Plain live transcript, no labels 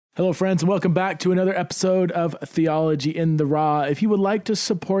Hello, friends, and welcome back to another episode of Theology in the Raw. If you would like to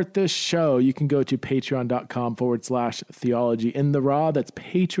support this show, you can go to patreon.com/theology in the raw. That's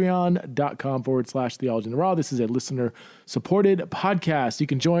patreon.com/theology in the raw. This is a listener-supported podcast. You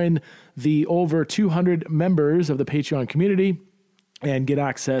can join the over 200 members of the Patreon community and get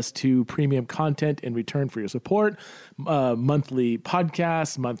access to premium content in return for your support, monthly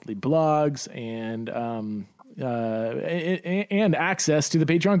podcasts, monthly blogs, and access to the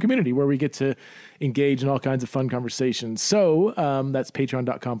Patreon community where we get to engage in all kinds of fun conversations. So that's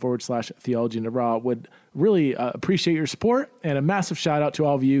patreon.com/theology in the raw. Would really appreciate your support, and a massive shout out to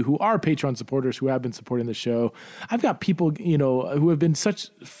all of you who are Patreon supporters who have been supporting the show. I've got people, who have been such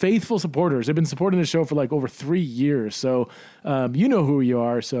faithful supporters. They've been supporting the show for like over 3 years. So you know who you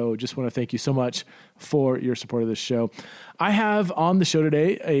are. So just want to thank you so much for your support of this show. I have on the show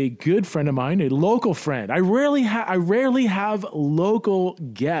today a good friend of mine, a local friend. I rarely have local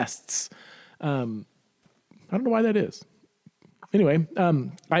guests. I don't know why that is. Anyway,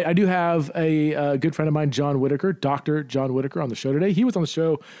 I do have a good friend of mine, John Whittaker, Dr. John Whittaker, on the show today. He was on the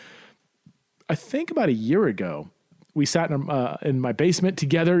show, I think, about a year ago. We sat in my basement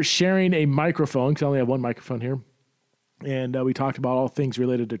together, sharing a microphone, because I only have one microphone here. And we talked about all things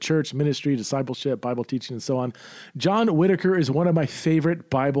related to church, ministry, discipleship, Bible teaching, and so on. John Whittaker is one of my favorite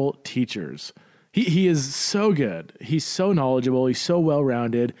Bible teachers. He is so good. He's so knowledgeable. He's so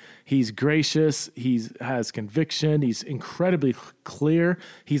well-rounded. He's gracious. He has conviction. He's incredibly clear.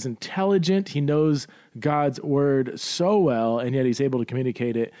 He's intelligent. He knows God's word so well, and yet he's able to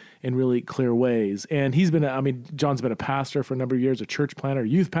communicate it in really clear ways. And John's been a pastor for a number of years, a church planter,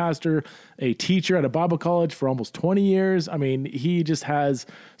 youth pastor, a teacher at a Bible college for almost 20 years. I mean, he just has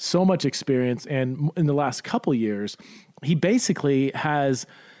so much experience. And in the last couple of years, he basically has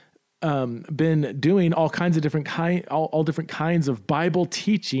been doing all kinds of different kinds of Bible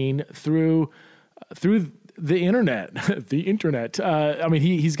teaching through the internet.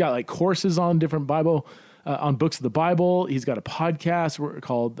 He's got like courses on different Bible, on books of the Bible. He's got a podcast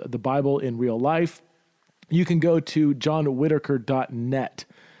called The Bible in Real Life. You can go to johnwhitaker.net,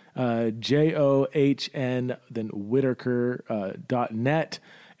 JOHN, then Whittaker.net,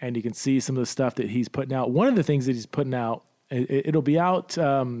 and you can see some of the stuff that he's putting out. One of the things that he's putting out, it'll be out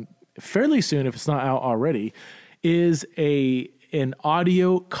fairly soon, if it's not out already, is an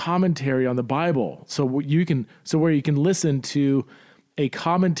audio commentary on the Bible. So where you can listen to a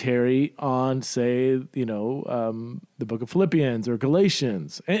commentary on, say, the book of Philippians or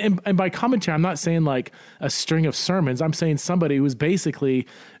Galatians. And by commentary, I'm not saying like a string of sermons. I'm saying somebody who's basically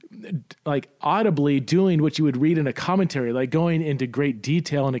like audibly doing what you would read in a commentary, like going into great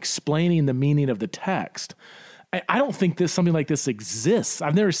detail and explaining the meaning of the text. I don't think something like this exists.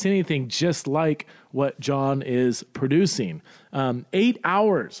 I've never seen anything just like what John is producing. 8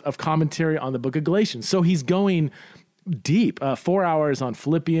 hours of commentary on the book of Galatians. So he's going deep, 4 hours on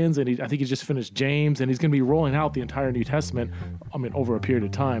Philippians, and I think he just finished James, and he's going to be rolling out the entire New Testament, over a period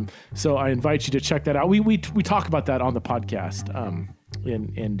of time. So I invite you to check that out. We talk about that on the podcast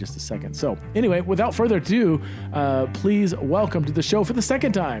in just a second. So anyway, without further ado, please welcome to the show for the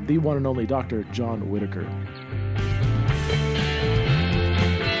second time, the one and only Dr. John Whittaker.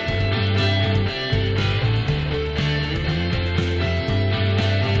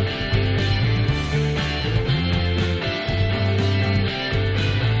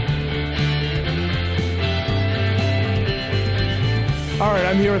 All right,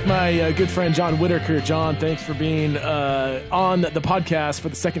 I'm here with my good friend, John Whittaker. John, thanks for being on the podcast for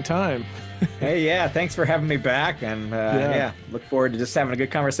the second time. Hey, yeah, thanks for having me back, and look forward to just having a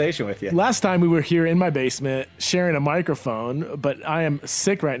good conversation with you. Last time we were here in my basement sharing a microphone, but I am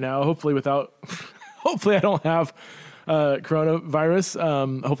sick right now. Hopefully I don't have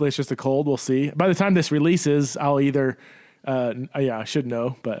coronavirus. Hopefully it's just a cold. We'll see. By the time this releases, I'll either... I should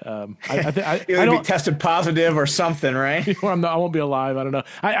know, but I don't be tested positive or something, right? Or I won't be alive. I don't know.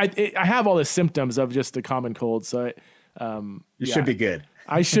 I have all the symptoms of just a common cold, so you should be good.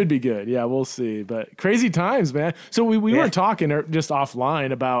 I should be good. Yeah, we'll see. But crazy times, man. So we were talking just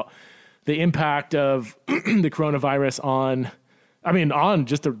offline about the impact of the coronavirus on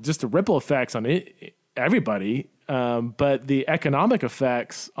just the ripple effects on everybody, but the economic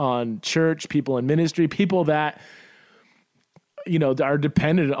effects on church, people in ministry, people that are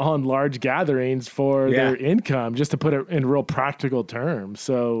dependent on large gatherings for their income, just to put it in real practical terms.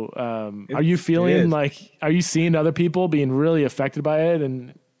 So are you seeing other people being really affected by it?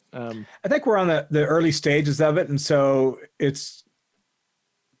 And I think we're on the early stages of it. And so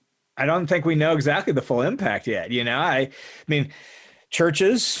I don't think we know exactly the full impact yet. I mean,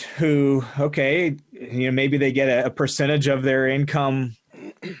 churches who, maybe they get a percentage of their income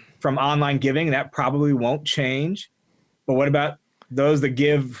from online giving. That probably won't change. But what about those that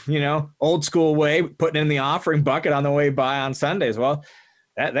give, old school way, putting in the offering bucket on the way by on Sundays? Well,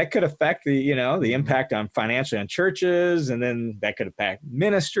 that could affect the impact on financially on churches, and then that could impact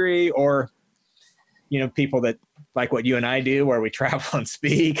ministry, or, people that like what you and I do, where we travel and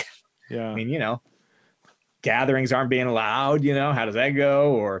speak. Yeah. I mean, gatherings aren't being allowed, how does that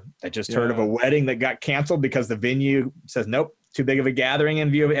go? Or I just heard of a wedding that got canceled because the venue says, nope, too big of a gathering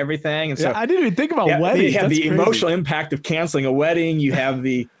in view of everything. And so I didn't even think about weddings. You have That's the crazy. emotional impact of canceling a wedding. You have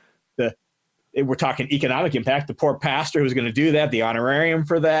we're talking economic impact, the poor pastor who's going to do that, the honorarium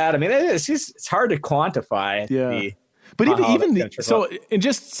for that. I mean, it's hard to quantify. But and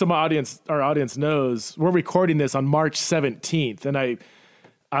just some our audience knows, we're recording this on March 17th. And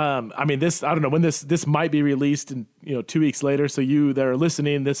I mean, this, I don't know when this might be released in, 2 weeks later. So you that are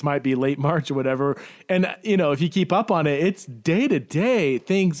listening, this might be late March or whatever. And, if you keep up on it, it's day to day,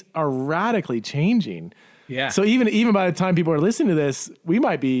 things are radically changing. Yeah. So even by the time people are listening to this, we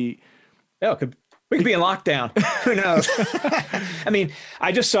might be, we could be in lockdown. Who knows? I mean,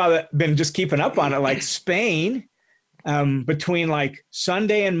 I just saw that, been just keeping up on it, like Spain, between like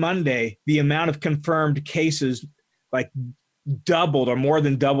Sunday and Monday, the amount of confirmed cases like doubled or more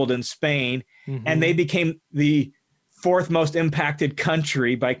than doubled in Spain. Mm-hmm. And they became the fourth most impacted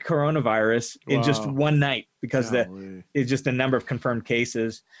country by coronavirus in just one night, because it's just a number of confirmed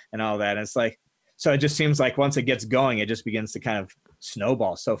cases and all that. And it's like, so it just seems like once it gets going, it just begins to kind of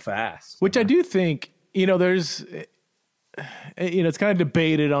snowball so fast. Which I do think, there's, it's kind of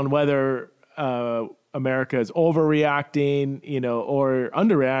debated on whether America is overreacting, or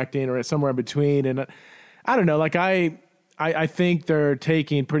underreacting, or somewhere in between. And I don't know, like I think they're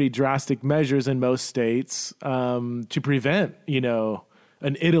taking pretty drastic measures in most states to prevent,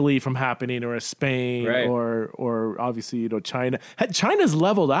 an Italy from happening, or a Spain, or obviously, China. China's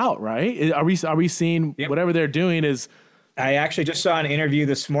leveled out, right? Are we seeing whatever they're doing is? I actually just saw an interview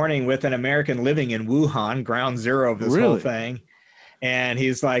this morning with an American living in Wuhan, ground zero of this whole thing. And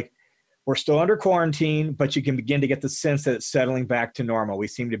he's like, we're still under quarantine, but you can begin to get the sense that it's settling back to normal. We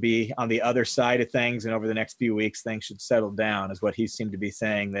seem to be on the other side of things, and over the next few weeks, things should settle down, is what he seemed to be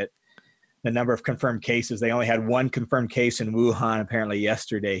saying. That the number of confirmed cases, they only had one confirmed case in Wuhan apparently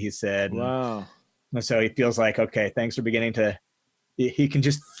yesterday, he said. Wow. And so he feels like, okay, things are beginning to, he can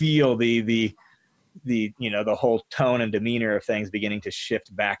just feel the whole tone and demeanor of things beginning to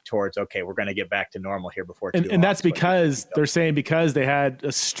shift back towards, okay, we're going to get back to normal here before too long. And that's because they're saying, because they had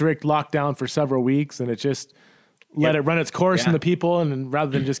a strict lockdown for several weeks, and it just let it run its course in the people, and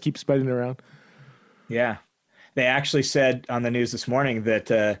rather than just keep spreading it around. Yeah. They actually said on the news this morning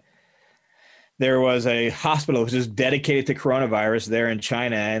that there was a hospital which is dedicated to coronavirus there in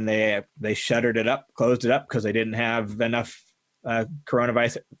China, and they shuttered it up, closed it up, because they didn't have enough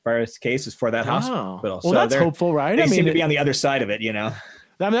coronavirus cases for that hospital. Well, so that's hopeful, right? They seem to be on the other side of it, I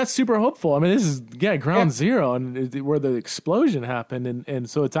mean, that's super hopeful. I mean, this is ground zero, and where the explosion happened, and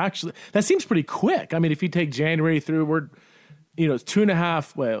so it's actually, that seems pretty quick. I mean, if you take January through, we're it's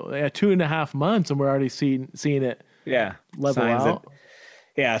 2.5 months, and we're already seeing it level out.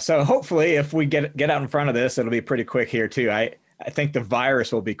 So hopefully, if we get out in front of this, it'll be pretty quick here too. I think the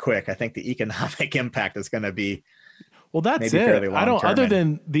virus will be quick. I think the economic impact is going to be. Well, that's it. I don't, other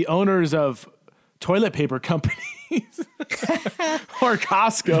than the owners of toilet paper companies or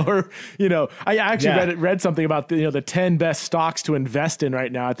Costco, or, I actually read something about the 10 best stocks to invest in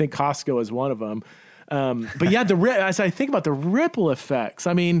right now. I think Costco is one of them. But as I think about the ripple effects,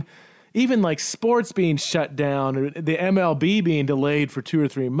 I mean, even like sports being shut down, or the MLB being delayed for 2 or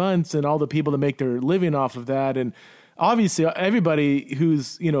 3 months, and all the people that make their living off of that. And obviously everybody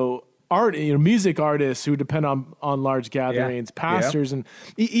who's, music artists who depend on large gatherings, pastors, and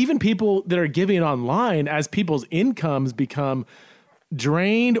even people that are giving online, as people's incomes become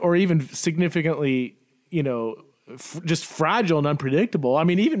drained or even significantly, just fragile and unpredictable. I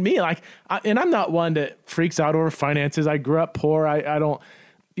mean, even me, and I'm not one that freaks out over finances. I grew up poor.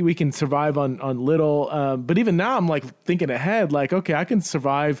 We can survive on little, but even now I'm like thinking ahead, like, okay, I can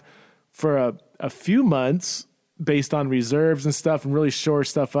survive for a few months based on reserves and stuff, and really shore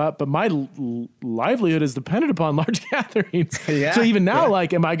stuff up. But my livelihood is dependent upon large gatherings. So even now,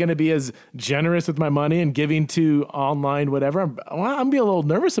 am I going to be as generous with my money and giving to online, whatever? I'm being a little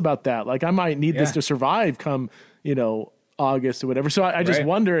nervous about that. Like, I might need this to survive come, August or whatever. So I just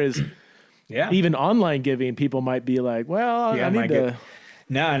wonder even online giving, people might be like, well, I need to.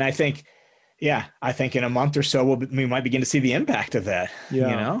 No. And I think in a month or so, we might begin to see the impact of that,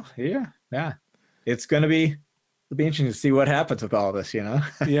 Yeah. It's going to be be interesting to see what happens with all this,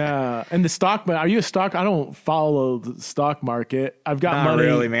 Yeah. And the stock, are you a stock? I don't follow the stock market. I've got Not money.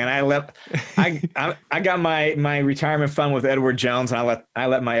 really, man. I got my retirement fund with Edward Jones, and I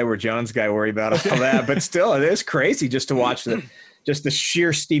let my Edward Jones guy worry about all that. But still, it is crazy just to watch the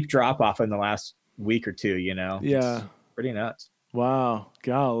sheer steep drop off in the last week or two. Yeah. It's pretty nuts. Wow.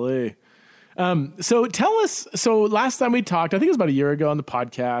 Golly. So tell us, so last time we talked, I think it was about a year ago on the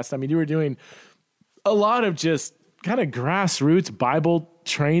podcast. I mean, you were doing a lot of just kind of grassroots Bible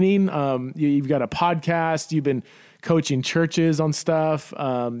training. You've got a podcast. You've been coaching churches on stuff.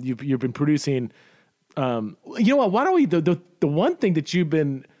 You've been producing. You know what? Why don't we? The one thing that you've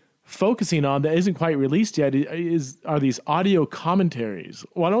been focusing on that isn't quite released yet are these audio commentaries.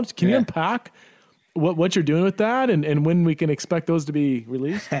 Can you unpack what you're doing with that and when we can expect those to be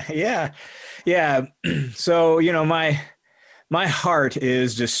released? Yeah. So my heart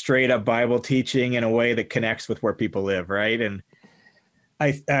is just straight up Bible teaching in a way that connects with where people live, right? And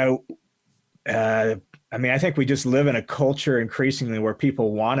I think we just live in a culture increasingly where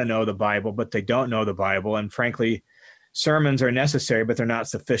people want to know the Bible, but they don't know the Bible. And frankly, sermons are necessary, but they're not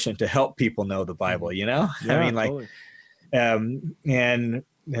sufficient to help people know the Bible, Yeah, I mean, like, totally.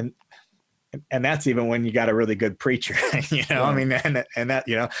 And that's even when you got a really good preacher, Yeah. I mean, and that,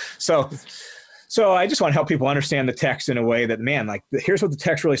 So I just want to help people understand the text in a way that, man, like, here's what the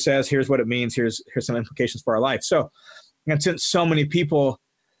text really says. Here's what it means. Here's some implications for our life. So, and since so many people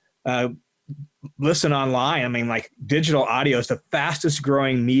listen online, I mean, like, digital audio is the fastest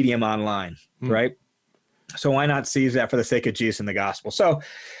growing medium online, right? So why not seize that for the sake of Jesus and the gospel? So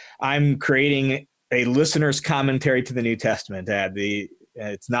I'm creating a listener's commentary to the New Testament.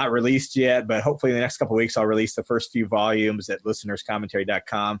 It's not released yet, but hopefully in the next couple of weeks, I'll release the first few volumes at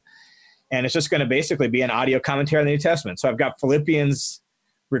listenerscommentary.com. And it's just going to basically be an audio commentary on the New Testament. So I've got Philippians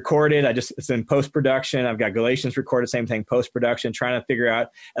recorded. It's in post-production. I've got Galatians recorded, same thing, post-production, trying to figure out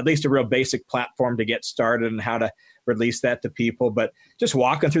at least a real basic platform to get started and how to release that to people. But just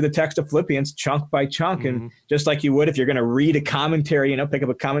walking through the text of Philippians chunk by chunk. And just like you would if you're going to read a commentary, pick up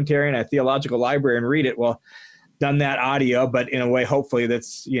a commentary in a theological library and read it. Well, done that audio, but in a way, hopefully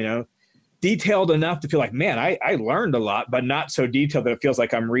that's, detailed enough to feel like, man, I learned a lot, but not so detailed that it feels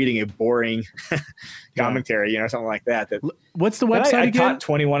like I'm reading a boring commentary, something like that. What's the website again? I taught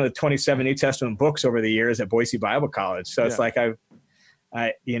 21 of the 27 New Testament books over the years at Boise Bible College. So it's like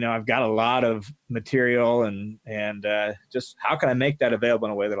I've got a lot of material and just how can I make that available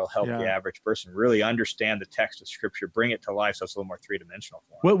in a way that'll help the average person really understand the text of Scripture, bring it to life so it's a little more three-dimensional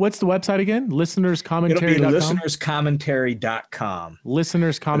for them. What's the website again? Listenerscommentary.com? It'll be listenerscommentary.com.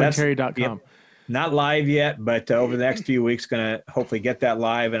 Listenerscommentary.com. Not live yet, but over the next few weeks, going to hopefully get that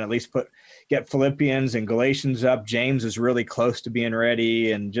live and at least get Philippians and Galatians up. James is really close to being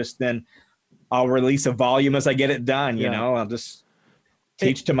ready, and just then I'll release a volume as I get it done. I'll just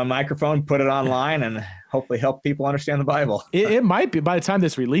teach to my microphone, put it online, and hopefully help people understand the Bible. It might be, by the time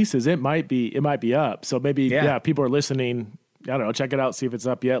this releases, it might be up. So maybe, people are listening. I don't know. Check it out. See if it's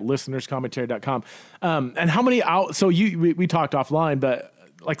up yet. Listenerscommentary.com. And how many out? So we talked offline, but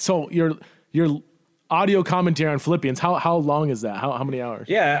so your audio commentary on Philippians, how long is that? How many hours?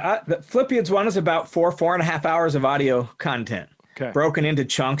 Yeah. The Philippians one is about 4.5 hours of audio content. Okay. Broken into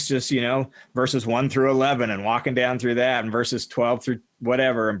chunks, just, verses 1 through 11 and walking down through that, and verses 12 through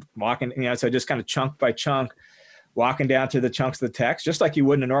whatever, and walking, so just kind of chunk by chunk, walking down through the chunks of the text, just like you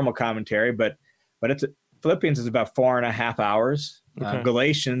would in a normal commentary. But Philippians is about 4.5 hours. Okay.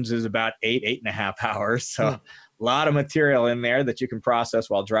 Galatians is about 8.5 hours. So a lot of material in there that you can process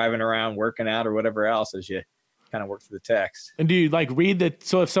while driving around, working out, or whatever else as you kind of work through the text. And do you read that?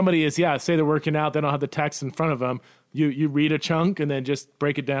 So if somebody is, say they're working out, they don't have the text in front of them, you read a chunk and then just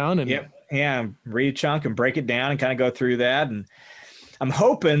break it down? And read a chunk and break it down and kind of go through that. And I'm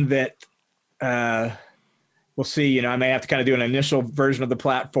hoping that we'll see, I may have to kind of do an initial version of the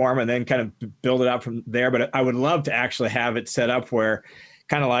platform and then kind of build it out from there. But I would love to actually have it set up where,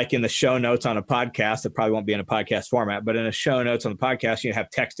 kind of like in the show notes on a podcast, it probably won't be in a podcast format, but in a show notes on the podcast, you have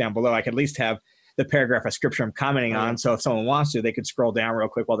text down below. I could at least have the paragraph of Scripture I'm commenting on. So if someone wants to, they could scroll down real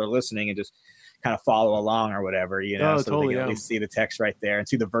quick while they're listening and just kind of follow along or whatever, so totally, they can at least see the text right there and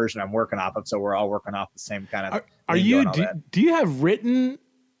see the version I'm working off of. So we're all working off the same kind of. Do you have written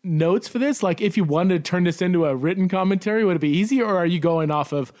notes for this? Like, if you wanted to turn this into a written commentary, would it be easy, or are you going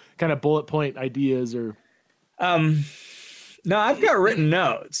off of kind of bullet point ideas or? No, I've got written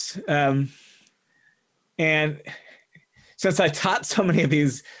notes. And since I taught so many of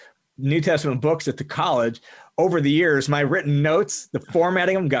these New Testament books at the college, over the years, my written notes, the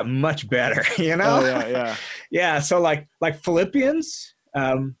formatting of them got much better, Oh, yeah. Yeah. So like Philippians,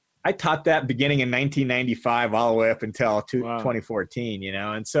 I taught that beginning in 1995 all the way up until 2014,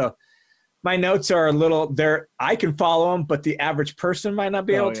 and so my notes are a little there. I can follow them, but the average person might not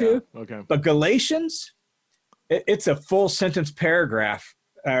be able to. Okay. But Galatians, it's a full sentence paragraph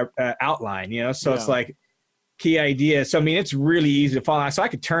outline, so it's like key ideas. So, I mean, it's really easy to follow. So I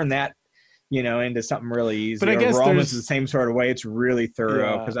could turn that, into something really easy. But I guess Romans is the same sort of way. It's really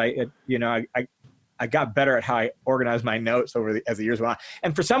thorough because I got better at how I organize my notes as the years went on.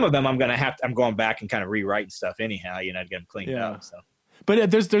 And for some of them, I'm going back and kind of rewriting stuff anyhow, to get them cleaned up. So. But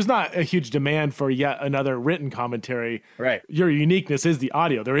there's not a huge demand for yet another written commentary. Right. Your uniqueness is the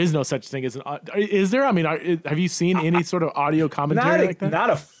audio. There is no such thing as is there? I mean, have you seen any sort of audio commentary like that?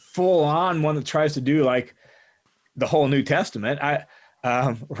 Not a full-on one that tries to do like the whole New Testament.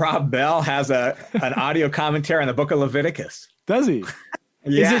 Rob Bell has an audio commentary on the book of Leviticus. Does he?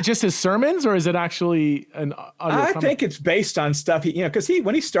 Yeah. Is it just his sermons, or is it actually an audio? I think it's based on stuff because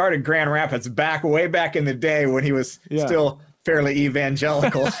when he started Grand Rapids way back in the day when he was still fairly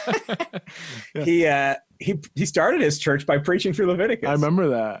evangelical, he started his church by preaching through Leviticus. I remember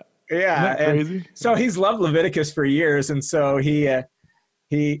that. Yeah, Isn't that crazy? So he's loved Leviticus for years, and so he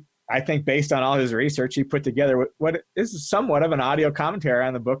I think based on all his research, he put together what is somewhat of an audio commentary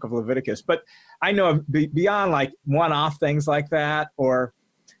on the book of Leviticus. But I know beyond like one-off things like that, or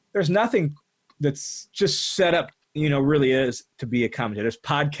there's nothing that's just set up, really is to be a commentary. There's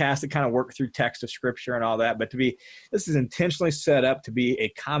podcasts that kind of work through text of scripture and all that, but this is intentionally set up to be a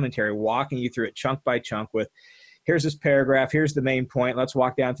commentary, walking you through it chunk by chunk with, here's this paragraph, here's the main point, let's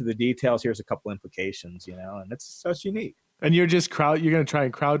walk down to the details, here's a couple implications, and it's unique. And you're just you're going to try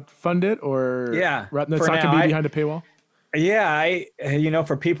and crowdfund it, or that's not going to be behind a paywall? Yeah,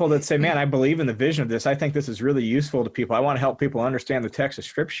 for people that say, man, I believe in the vision of this, I think this is really useful to people, I want to help people understand the text of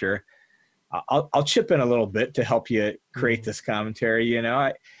scripture, I'll chip in a little bit to help you create this commentary.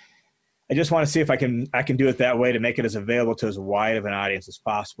 I just want to see if I can do it that way to make it as available to as wide of an audience as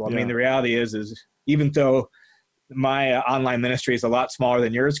possible. I mean, the reality is even though my online ministry is a lot smaller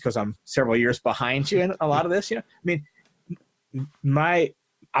than yours because I'm several years behind you in a lot of this, I mean, most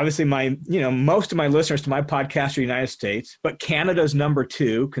of my listeners to my podcast are United States, but Canada's number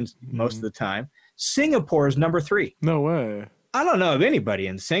 2 most of the time. Singapore is number 3. No way. I don't know of anybody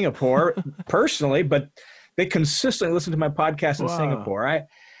in Singapore personally, but they consistently listen to my podcast in Singapore.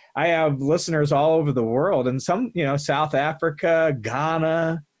 I have listeners all over the world, and some, South Africa,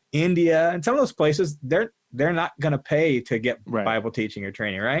 Ghana, India, and some of those places, they're not going to pay to get Bible teaching or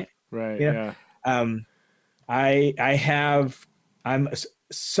training, right? Right. I'm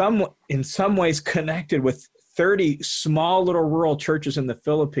in some ways connected with 30 small little rural churches in the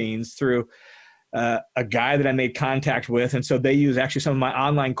Philippines through a guy that I made contact with. And so they use actually some of my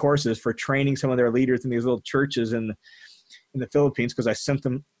online courses for training some of their leaders in these little churches in the Philippines, because I sent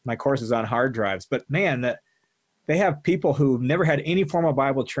them my courses on hard drives. But man, that they have people who've never had any formal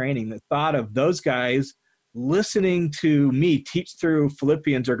Bible training that thought of those guys listening to me teach through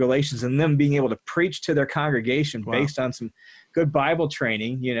Philippians or Galatians and them being able to preach to their congregation based on some good Bible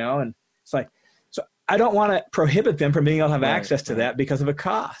training, and it's like, so I don't want to prohibit them from being able to have access to that because of a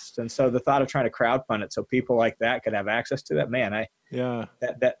cost. And so the thought of trying to crowdfund it so people like that could have access to that, man, I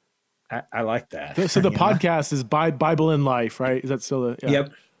like that. So the podcast is Bible in Life, right? Is that still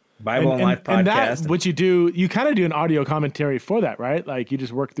Yep. Bible and Life podcast. And that, what you do, you kind of do an audio commentary for that, right? Like you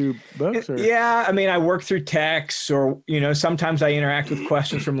just work through books? Or? Yeah. I mean, I work through texts, or, sometimes I interact with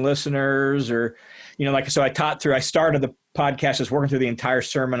questions from listeners, or, I started the podcast just working through the entire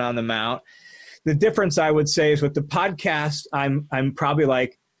Sermon on the Mount. The difference I would say is with the podcast, I'm probably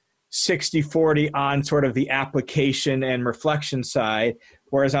like 60-40 on sort of the application and reflection side.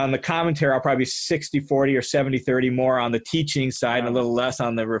 Whereas on the commentary, I'll probably be 60-40 or 70-30 more on the teaching side and a little less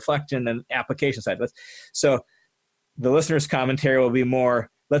on the reflection and application side. So the listener's commentary will be more,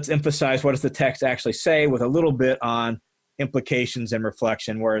 let's emphasize what does the text actually say, with a little bit on implications and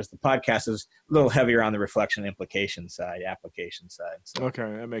reflection, whereas the podcast is a little heavier on the reflection, implication side, application side. So, okay,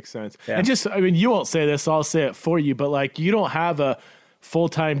 that makes sense. Yeah. And you won't say this, so I'll say it for you, but like you don't have a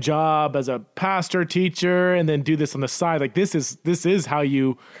full-time job as a pastor, teacher, and then do this on the side. Like this is how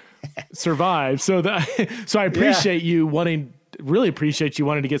you survive. So I appreciate you wanting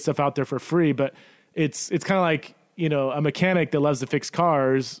to get stuff out there for free, but it's kind of like, a mechanic that loves to fix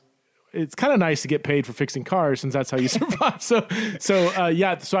cars. It's kind of nice to get paid for fixing cars since that's how you survive. So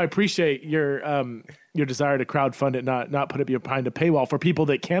I appreciate your desire to crowdfund it, not put it behind a paywall for people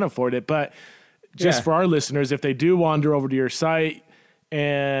that can't afford it. But just for our listeners, if they do wander over to your site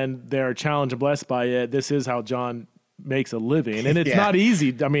and they're challenged and blessed by it, this is how John makes a living, and it's not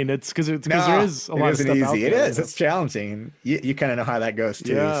easy. I mean, it's because there is a lot of stuff out there. It is. It's challenging. You kind of know how that goes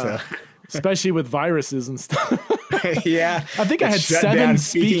too. Yeah. So. Especially with viruses and stuff. Yeah. I think I had 7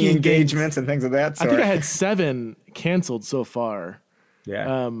 speaking engagements and things of that sort. I think I had 7 canceled so far.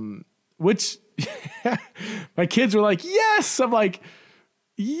 Yeah. Which my kids were like, yes. I'm like,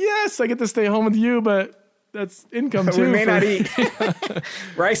 yes, I get to stay home with you, but that's income too. We may not eat.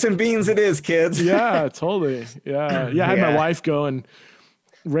 Rice and beans it is, kids. Yeah, totally. Yeah. I had my wife go and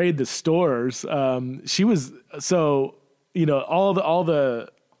raid the stores. She was, so, all the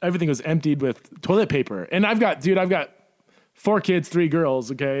everything was emptied with toilet paper. And I've got 4 kids, 3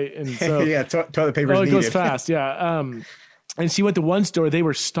 girls. Okay. And so yeah, toilet paper. Oh, it goes fast. Yeah. And she went to one store, they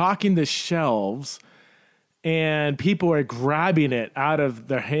were stocking the shelves and people were grabbing it out of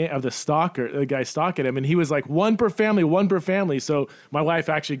the hand of the guy stocking him. And he was like, one per family. So my wife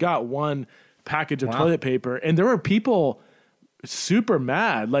actually got 1 package of toilet paper, and there were people super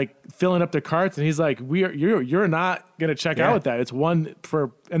mad, like filling up their carts. And he's like, you're not going to check out with that. It's 1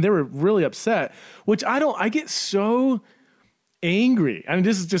 for, and they were really upset, which I get so angry. I mean,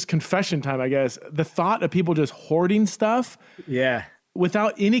 this is just confession time, I guess. The thought of people just hoarding stuff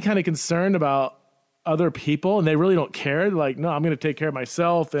without any kind of concern about other people, and they really don't care. They're like, no, I'm going to take care of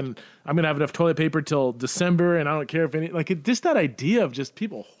myself, and I'm going to have enough toilet paper till December, and I don't care if just that idea of just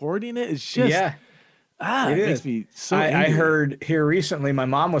people hoarding it is just, it makes me so angry. I heard here recently, my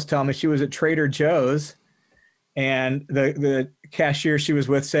mom was telling me she was at Trader Joe's, and the cashier she was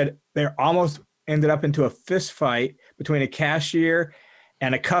with said they almost ended up into a fist fight between a cashier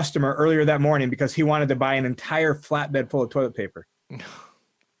and a customer earlier that morning because he wanted to buy an entire flatbed full of toilet paper.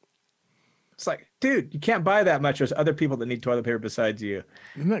 It's like, dude, you can't buy that much. There's other people that need toilet paper besides you.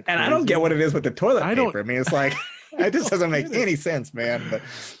 And I don't get what it is with the toilet paper. I mean, it's like, it just doesn't make any sense, man. But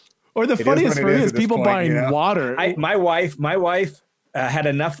or the funniest for me is people buying water. My wife had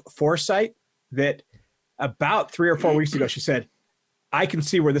enough foresight that about 3 or 4 weeks ago, she said, I can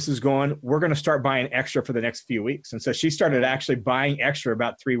see where this is going. We're going to start buying extra for the next few weeks. And so she started actually buying extra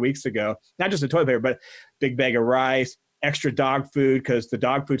about 3 weeks ago, not just the toilet paper, but big bag of rice, extra dog food, because the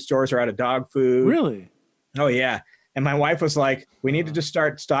dog food stores are out of dog food. Really? Oh, yeah. And my wife was like, we need to just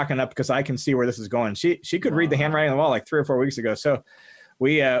start stocking up because I can see where this is going. She could read the handwriting on the wall like 3 or 4 weeks ago. So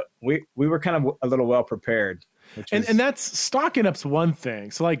we were kind of a little well prepared. And that's stocking up's one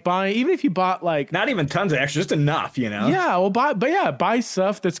thing. So like buying, even if you bought like not even tons of extra, just enough, Yeah, well, buy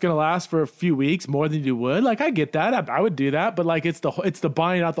stuff that's gonna last for a few weeks more than you would. Like I get that, I would do that, but like it's the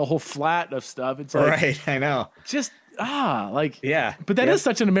buying out the whole flat of stuff. It's like, right, I know. Just But that is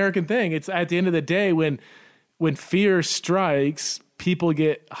such an American thing. It's at the end of the day when fear strikes, people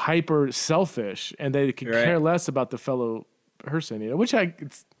get hyper selfish and they can care less about the fellow person, which I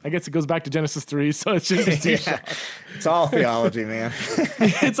guess it goes back to Genesis 3, so it's just it's all theology, man.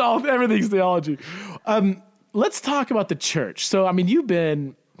 Everything's theology. Let's talk about the church. So, I mean, you've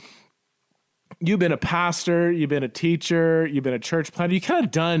been a pastor, you've been a teacher, you've been a church planter. You kind of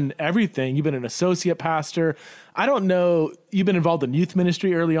done everything. You've been an associate pastor. I don't know. You've been involved in youth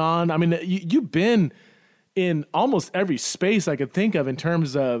ministry early on. I mean, you've been in almost every space I could think of in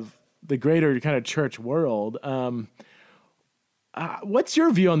terms of the greater kind of church world. What's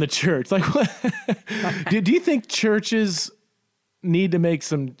your view on the church? Like, do you think churches need to make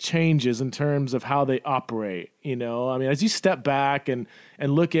some changes in terms of how they operate? I mean, as you step back and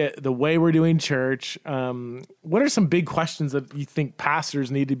look at the way we're doing church, what are some big questions that you think pastors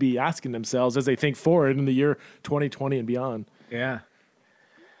need to be asking themselves as they think forward in the year 2020 and beyond? Yeah,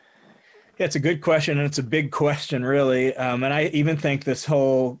 it's a good question, and it's a big question, really. And I even think this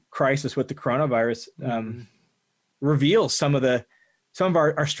whole crisis with the coronavirus reveals some of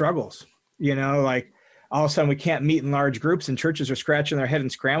our struggles, like all of a sudden we can't meet in large groups and churches are scratching their head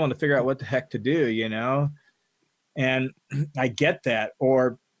and scrambling to figure out what the heck to do, and I get that.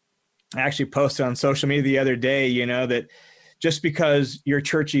 Or I actually posted on social media the other day, that just because your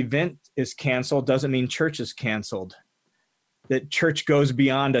church event is canceled doesn't mean church is canceled, that church goes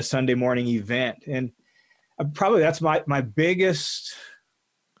beyond a Sunday morning event. And probably that's my biggest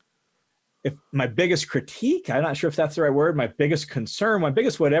critique, I'm not sure if that's the right word, my biggest concern, my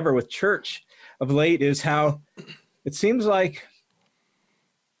biggest whatever with church of late is how it seems like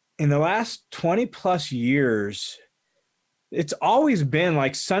in the last 20 plus years, it's always been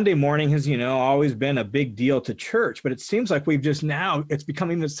like Sunday morning has, always been a big deal to church, but it seems like it's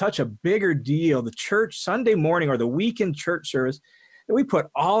becoming such a bigger deal, the church Sunday morning or the weekend church service, that we put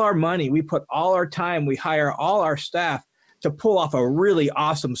all our money, we put all our time, we hire all our staff to pull off a really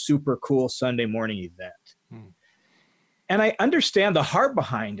awesome, super cool Sunday morning event. And I understand the heart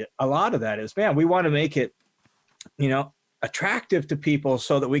behind it. A lot of that is, man, we want to make it attractive to people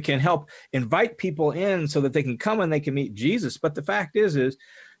so that we can help invite people in so that they can come and they can meet Jesus. But the fact is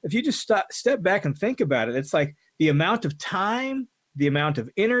if you just step back and think about it, it's like the amount of time, the amount of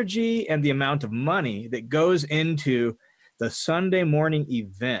energy, and the amount of money that goes into the Sunday morning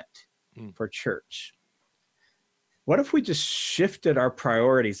event for church. What if we just shifted our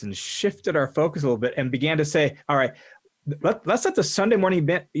priorities and shifted our focus a little bit and began to say, all right, let's let the Sunday morning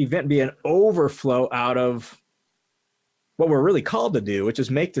event be an overflow out of what we're really called to do, which is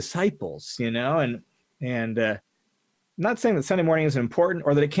make disciples, and not saying that Sunday morning isn't important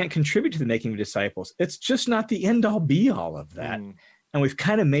or that it can't contribute to the making of disciples. It's just not the end all be all of that. And we've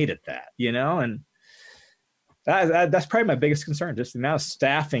kind of made it that, and that's probably my biggest concern, just the amount of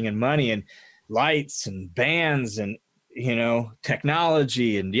staffing and money and lights and bands and,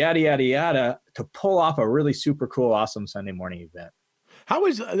 technology and yada, yada, yada to pull off a really super cool, awesome Sunday morning event.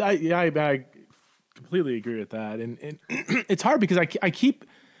 I completely agree with that. And it's hard because I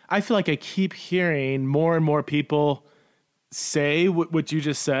feel like I keep hearing more and more people say what you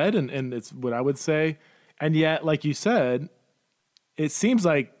just said, and it's what I would say. And yet, like you said, it seems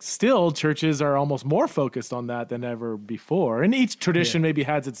like still churches are almost more focused on that than ever before. And each tradition maybe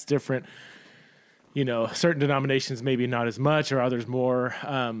has its different, certain denominations maybe not as much or others more.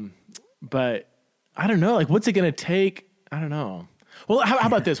 But I don't know, like what's it going to take? I don't know. Well, how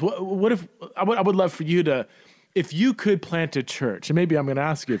about this? What if I would love for you to, if you could plant a church, and maybe I'm going to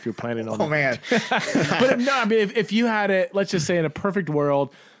ask you if you're planning on. Oh man! But no, I mean, if you had it, let's just say in a perfect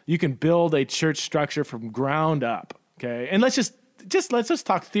world, you can build a church structure from ground up. Okay, and let's just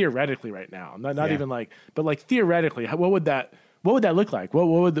talk theoretically right now. Not even like, but like theoretically, what would that look like? What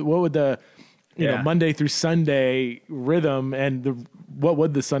would the Monday through Sunday rhythm and what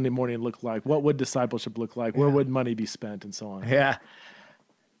would the Sunday morning look like? What would discipleship look like? Where would money be spent and so on? Yeah.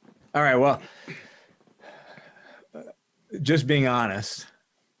 All right. Well, just being honest,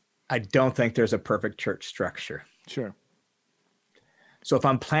 I don't think there's a perfect church structure. Sure. So if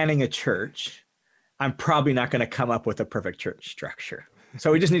I'm planning a church, I'm probably not going to come up with a perfect church structure.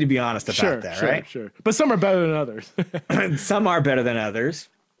 So we just need to be honest about that, right? Sure. But some are better than others. Some are better than others.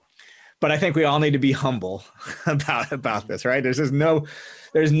 But I think we all need to be humble about this, right? There's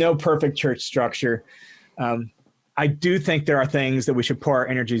no perfect church structure. I do think there are things that we should pour our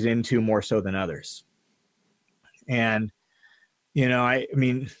energies into more so than others. And, I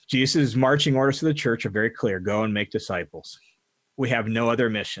mean, Jesus' marching orders to the church are very clear. Go and make disciples. We have no other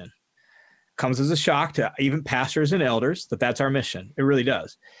mission. Comes as a shock to even pastors and elders that's our mission. It really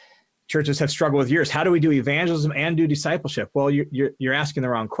does. Churches have struggled with years. How do we do evangelism and do discipleship? Well, you're asking the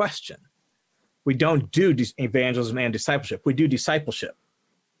wrong question. We don't do evangelism and discipleship. We do discipleship.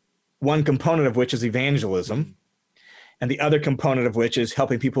 One component of which is evangelism, and the other component of which is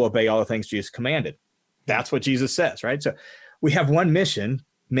helping people obey all the things Jesus commanded. That's what Jesus says, right? So we have one mission,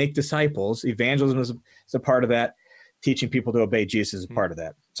 make disciples. Evangelism is a part of that. Teaching people to obey Jesus is a part of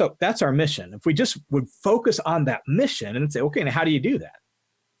that. So that's our mission. If we just would focus on that mission and say, okay, now how do you do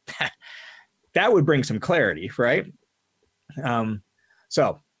that? That would bring some clarity, right?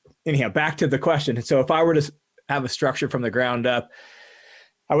 So anyhow, back to the question. So if I were to have a structure from the ground up,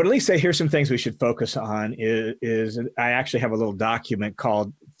 I would at least say here's some things we should focus on is I actually have a little document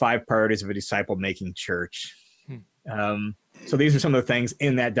called 5 Priorities of a Disciple-Making Church. So these are some of the things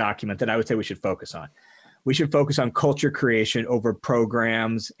in that document that I would say we should focus on. We should focus on culture creation over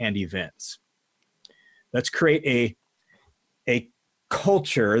programs and events. Let's create a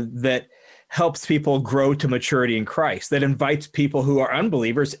culture that helps people grow to maturity in Christ, that invites people who are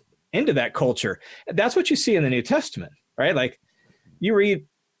unbelievers into that culture. That's what you see in the New Testament, right? Like you read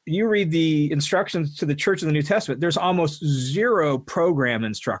the instructions to the church in the New Testament, there's almost zero program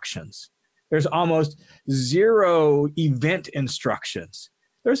instructions. There's almost zero event instructions.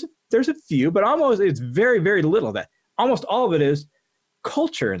 There's a few, but almost it's very, very little of that. Almost all of it is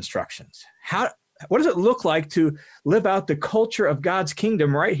culture instructions. What does it look like to live out the culture of God's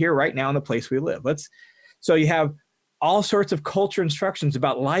kingdom right here, right now in the place we live? So you have all sorts of culture instructions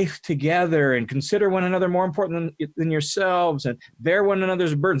about life together and consider one another more important than yourselves and bear one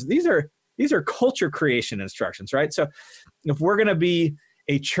another's burdens. These are culture creation instructions, right? So if we're going to be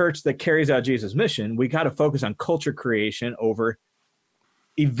a church that carries out Jesus' mission, we got to focus on culture creation over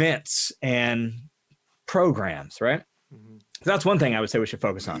events and programs, right? Mm-hmm. So that's one thing I would say we should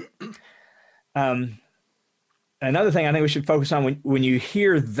focus on. Another thing I think we should focus on when you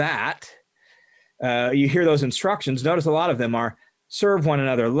hear that, you hear those instructions, notice a lot of them are serve one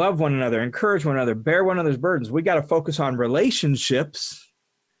another, love one another, encourage one another, bear one another's burdens. We got to focus on relationships,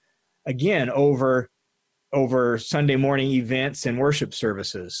 again, over Sunday morning events and worship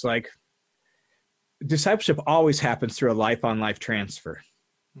services. Like discipleship always happens through a life on life transfer.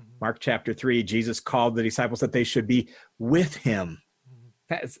 Mm-hmm. Mark chapter 3, Jesus called the disciples that they should be with him.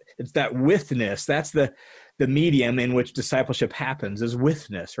 It's that withness. That's the medium in which discipleship happens, is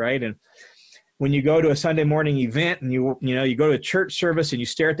withness, right? And when you go to a Sunday morning event and you go to a church service and you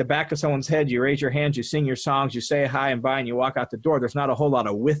stare at the back of someone's head, you raise your hands, you sing your songs, you say hi and bye, and you walk out the door, there's not a whole lot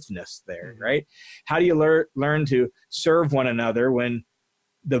of withness there, right? How do you learn to serve one another when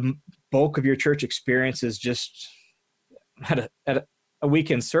the bulk of your church experience is just at a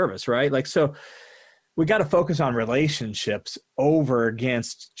weekend service, right? Like, so we got to focus on relationships over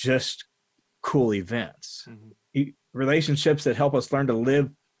against just cool events. Relationships that help us learn to live,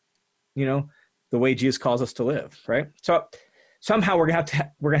 the way Jesus calls us to live, right? So somehow we're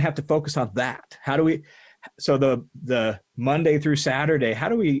gonna have to focus on that. How do we? So the Monday through Saturday, how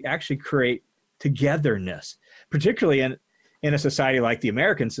do we actually create togetherness, particularly in a society like the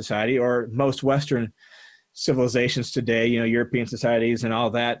American society or most Western civilizations today? European societies and all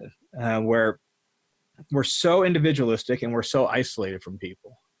that, where we're so individualistic and we're so isolated from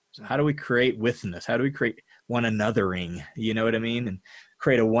people. So how do we create withness? How do we create one anothering? You know what I mean? And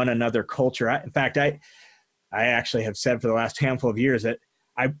create a one another culture. In fact, I actually have said for the last handful of years that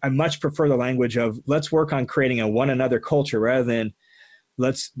I much prefer the language of let's work on creating a one another culture rather than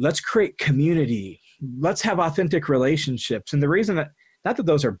let's create community. Let's have authentic relationships. And the reason that, not that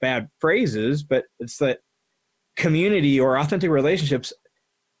those are bad phrases, but it's that community or authentic relationships,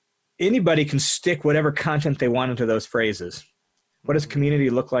 anybody can stick whatever content they want into those phrases. What does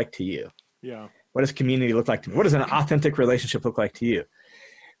community look like to you? Yeah. What does community look like to me? What does an authentic relationship look like to you?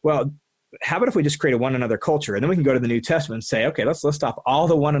 Well, how about if we just create a one another culture, and then we can go to the New Testament and say, okay, let's list off all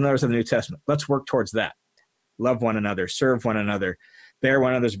the one another's of the New Testament. Let's work towards that. Love one another, serve one another, bear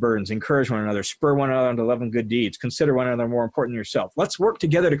one another's burdens, encourage one another, spur one another to love and good deeds, consider one another more important than yourself. Let's work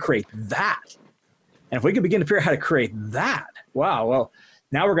together to create that. And if we can begin to figure out how to create that, wow, well,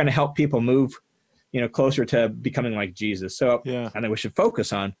 now we're going to help people move, closer to becoming like Jesus. So I think we should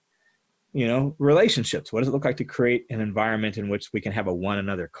focus on, relationships. What does it look like to create an environment in which we can have a one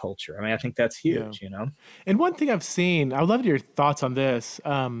another culture? I mean, I think that's huge, And one thing I've seen, I would love your thoughts on this.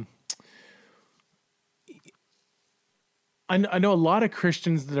 I know a lot of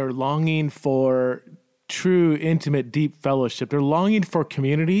Christians that are longing for true, intimate, deep fellowship. They're longing for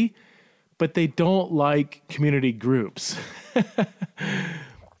community, but they don't like community groups.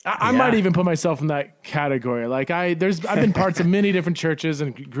 I might even put myself in that category. Like I've been parts of many different churches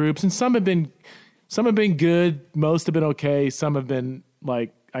and groups, and some have been good. Most have been okay. Some have been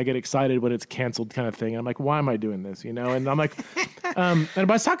like, I get excited when it's canceled kind of thing. I'm like, why am I doing this? And I'm like, and I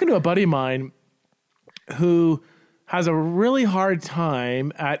was talking to a buddy of mine who has a really hard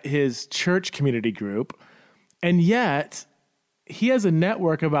time at his church community group. And yet he has a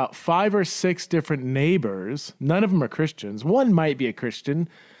network of about 5 or 6 different neighbors. None of them are Christians. One might be a Christian,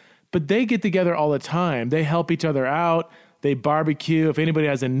 but they get together all the time. They help each other out. They barbecue. If anybody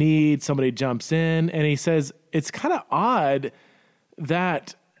has a need, somebody jumps in. And he says, it's kind of odd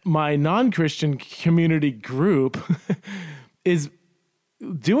that my non-Christian community group is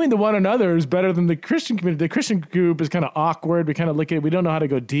doing the one another's better than the Christian community. The Christian group is kind of awkward. We kind of look at it. We don't know how to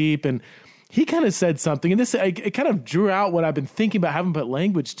go deep. And he kind of said something, and it kind of drew out what I've been thinking about, haven't put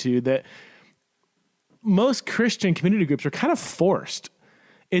language to, that most Christian community groups are kind of forced.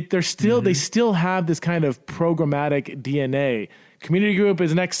 They still have this kind of programmatic DNA. Community group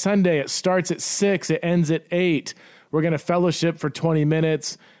is next Sunday. It starts at 6. It ends at 8. We're going to fellowship for 20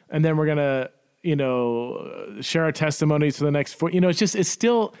 minutes, and then we're going to, share our testimonies for the next 4.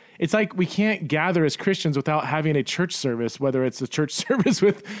 It's like we can't gather as Christians without having a church service, whether it's a church service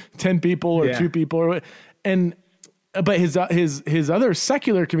with 10 people or 2 people, but his other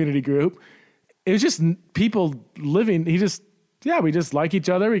secular community group, it was just people living. We just like each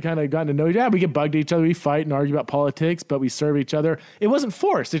other. We kind of got to know each other. We get bugged at each other. We fight and argue about politics, but we serve each other. It wasn't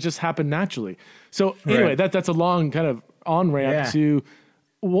forced. It just happened naturally. So anyway, that's a long kind of on-ramp to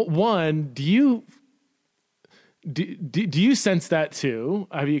one. Do you sense that too?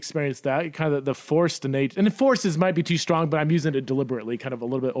 Have you experienced that? Kind of the forced nature, and the forces might be too strong, but I'm using it deliberately, kind of a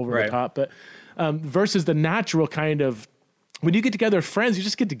little bit over the top, but versus the natural kind of, when you get together with friends, you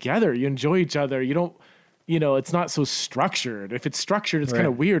just get together, you enjoy each other. You don't, it's not so structured. If it's structured, it's kind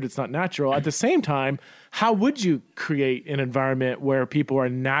of weird. It's not natural. At the same time, how would you create an environment where people are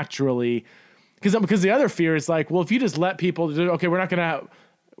naturally, because the other fear is like, well, if you just let people, okay, we're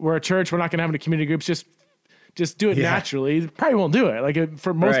a church, we're not going to have any community groups, just do it naturally. You probably won't do it. Like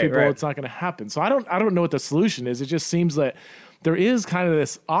for most people, it's not going to happen. So I don't know what the solution is. It just seems that there is kind of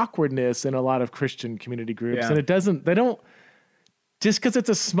this awkwardness in a lot of Christian community groups, and just because it's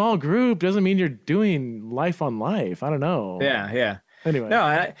a small group doesn't mean you're doing life on life. I don't know. Yeah. Anyway.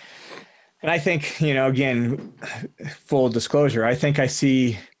 No, and I think, again, full disclosure, I think I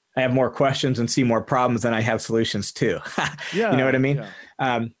have more questions and see more problems than I have solutions too. Yeah. You know what I mean?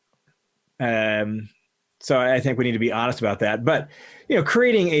 Yeah. So I think we need to be honest about that. But,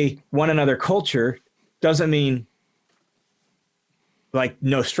 creating a one another culture doesn't mean like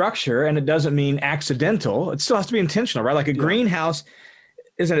no structure, and it doesn't mean accidental. It still has to be intentional, right? Like a greenhouse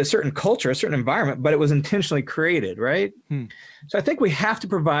isn't a certain culture, a certain environment, but it was intentionally created, right? So I think we have to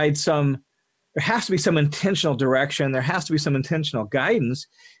provide there has to be some intentional direction. There has to be some intentional guidance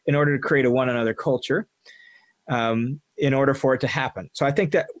in order to create a one another culture, in order for it to happen. So I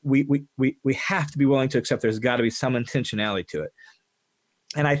think that we have to be willing to accept there's got to be some intentionality to it.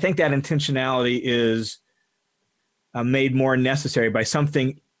 And I think that intentionality is made more necessary by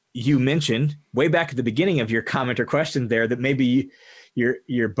something you mentioned way back at the beginning of your comment or question there, that maybe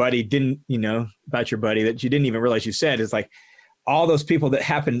your buddy didn't, about your buddy, that you didn't even realize you said, is like all those people that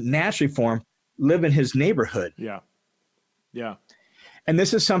happen naturally for him live in his neighborhood. Yeah. And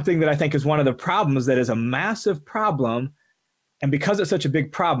this is something that I think is one of the problems that is a massive problem. And because it's such a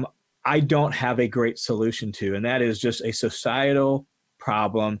big problem, I don't have a great solution to. And that is just a societal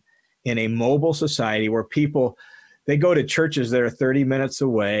problem in a mobile society where people, they go to churches that are 30 minutes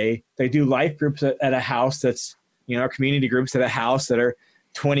away. They do life groups at a house that's, our community groups at a house that are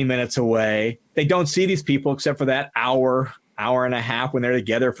 20 minutes away. They don't see these people except for that hour and a half when they're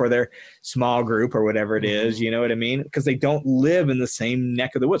together for their small group or whatever it is, you know what I mean? Because they don't live in the same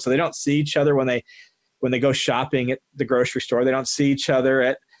neck of the woods. So they don't see each other when they go shopping at the grocery store. They don't see each other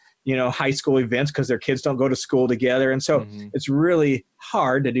at, high school events because their kids don't go to school together. And so it's really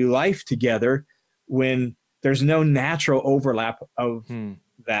hard to do life together when there's no natural overlap of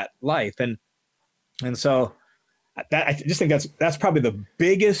that life. And so that, I just think that's probably the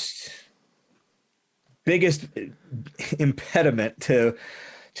biggest impediment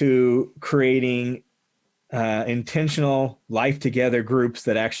to creating intentional life together groups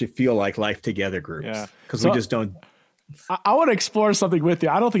that actually feel like life together groups. Because we just don't. I want to explore something with you.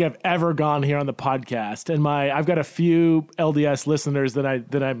 I don't think I've ever gone here on the podcast, and I've got a few LDS listeners that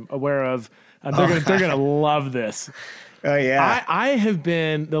I'm aware of. They're gonna love this. Oh yeah. I have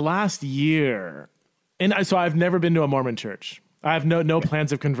been the last year, and so I've never been to a Mormon church. I have no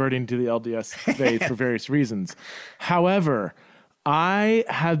plans of converting to the LDS faith for various reasons. However, I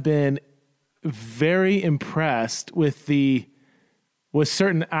have been very impressed with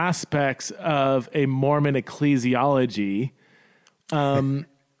certain aspects of a Mormon ecclesiology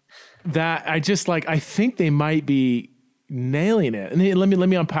that I just I think they might be nailing it. And let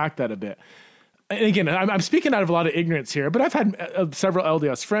me unpack that a bit. And again, I'm speaking out of a lot of ignorance here, but I've had several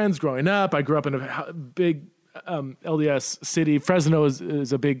LDS friends growing up. I grew up in a big LDS city. Fresno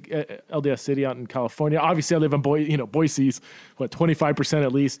is a big LDS city out in California. Obviously, I live in Boise's 25%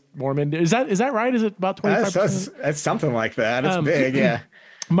 at least Mormon. Is that right? Is it about 25%? That's something like that. It's big, yeah.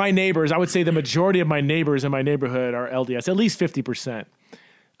 My neighbors, I would say the majority of my neighbors in my neighborhood are LDS, at least 50%.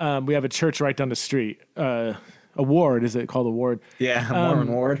 We have a church right down the street. A ward, is it called a ward? Yeah, a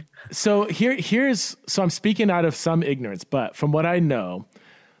Mormon ward. So so I'm speaking out of some ignorance, but from what I know,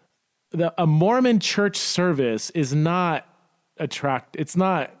 a Mormon church service is not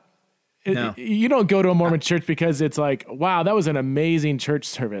No. You don't go to a Mormon church because it's like, wow, that was an amazing church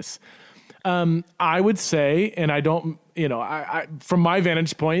service. I would say, and I don't, I from my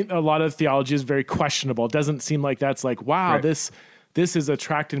vantage point, a lot of theology is very questionable. It doesn't seem like that's like, wow, right. This is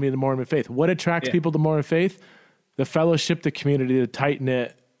attracting me to the Mormon faith. What attracts people to Mormon faith? The fellowship, the community, the tight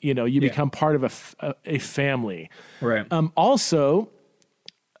knit. You become part of a family. Right. Also,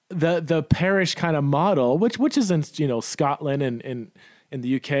 the parish kind of model, which is in Scotland and in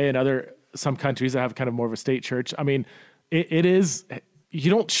the UK and some countries that have kind of more of a state church. I mean, it is. You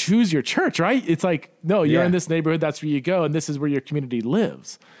don't choose your church, right? It's like, no, you're in this neighborhood. That's where you go, and this is where your community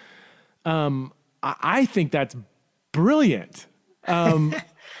lives. I think that's brilliant.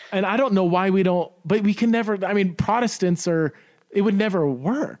 And I don't know why we don't, but we can never, I mean, Protestants it would never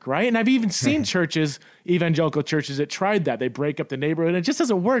work, right? And I've even seen churches, evangelical churches, that tried that. They break up the neighborhood, and it just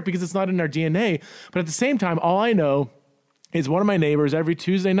doesn't work because it's not in our DNA. But at the same time, all I know is one of my neighbors, every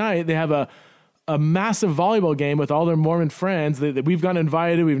Tuesday night, they have a massive volleyball game with all their Mormon friends that we've gotten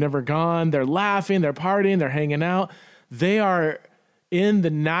invited. We've never gone. They're laughing, they're partying, they're hanging out. They are in the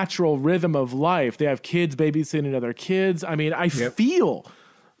natural rhythm of life. They have kids babysitting other kids. I mean, I feel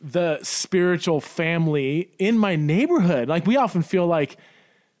the spiritual family in my neighborhood. Like, we often feel like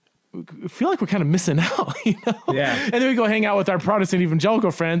we're kind of missing out, Yeah. And then we go hang out with our Protestant evangelical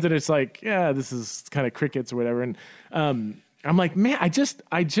friends, and it's like, yeah, this is kind of crickets or whatever. And I'm like, man, I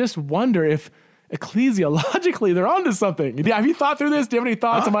just wonder if ecclesiologically they're onto something. Have you thought through this? Do you have any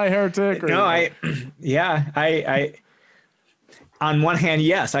thoughts on my heretic? Or, no, I on one hand,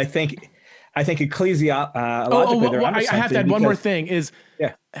 yes, I think ecclesiologically they're onto something. I have to add one more thing is,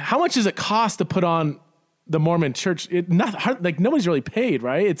 yeah, how much does it cost to put on the Mormon church? Like nobody's really paid,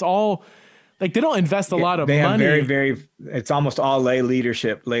 right? It's all like they don't invest a lot of money. They have very, very, it's almost all lay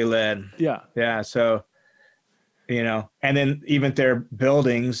leadership, lay led. Yeah. Yeah. So, and then even their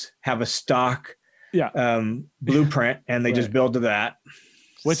buildings have a stock blueprint and they just build to that.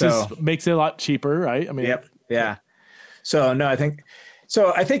 Which makes it a lot cheaper, right? I mean, yep. Yeah. So no, I think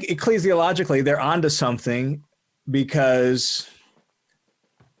ecclesiologically they're onto something because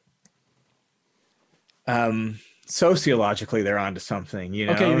sociologically they're onto something,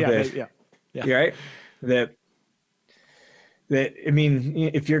 Okay, yeah. Right. That I mean,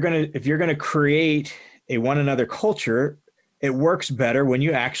 if you're gonna create a one another culture, it works better when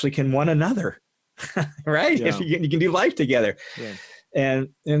you actually can one another, right? Yeah. If you can do life together, and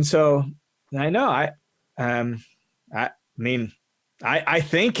so I know I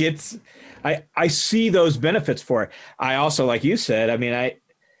think I see those benefits for it. I also, like you said, I mean,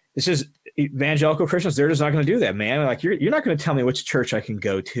 it's just evangelical Christians. They're just not going to do that, man. Like you're not going to tell me which church I can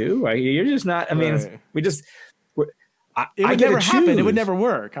go to. Right? You're just not. I mean, it would never happen. It would never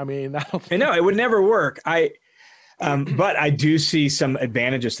work. I mean, I know it would never work. But I do see some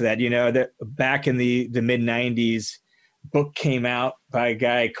advantages to that. That back in the mid '90s, book came out by a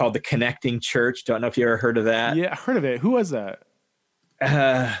guy called The Connecting Church. Don't know if you ever heard of that. Yeah, I heard of it. Who was that?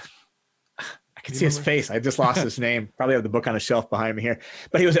 I can see his face. I just lost his name. Probably have the book on a shelf behind me here.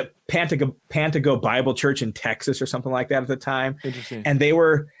 But he was at Pantago Bible Church in Texas or something like that at the time. Interesting. And they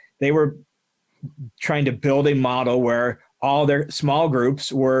were trying to build a model where all their small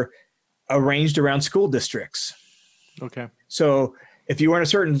groups were arranged around school districts. Okay. So if you were in a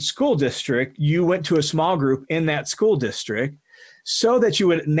certain school district, you went to a small group in that school district so that you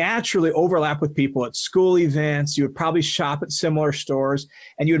would naturally overlap with people at school events. You would probably shop at similar stores,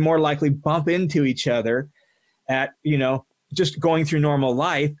 and you would more likely bump into each other at, just going through normal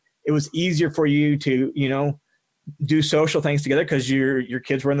life. It was easier for you to, do social things together because your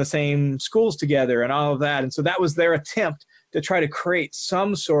kids were in the same schools together and all of that. And so that was their attempt to try to create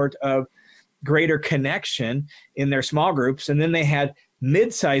some sort of greater connection in their small groups. And then they had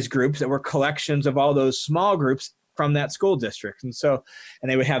mid-sized groups that were collections of all those small groups from that school district. And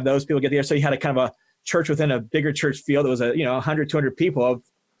they would have those people get there. So you had a kind of a church within a bigger church field. It was 100, 200 people of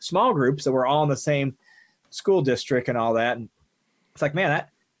small groups that were all in the same school district and all that. And it's like, man, that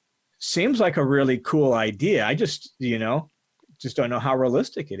seems like a really cool idea. I just don't know how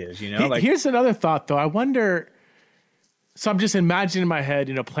realistic it is, Here's another thought though. I wonder, so I'm just imagining in my head,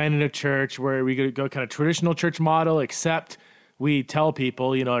 planning a church where we go kind of traditional church model, except we tell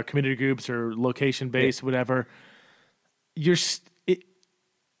people, our community groups or location based, whatever.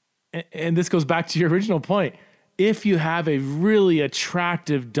 And this goes back to your original point. If you have a really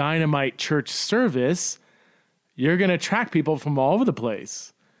attractive dynamite church service, you're going to attract people from all over the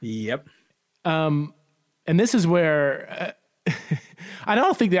place. Yep. And this is where I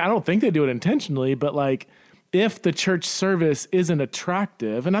don't think they do it intentionally, but like if the church service isn't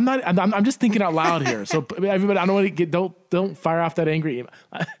attractive, and I'm just thinking out loud here. So everybody, I don't want to don't fire off that angry email.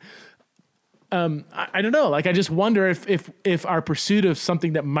 I don't know. Like, I just wonder if our pursuit of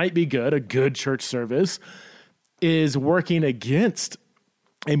something that might be good, a good church service, is working against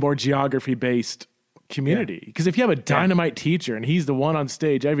a more geography-based community. Because if you have a dynamite teacher and he's the one on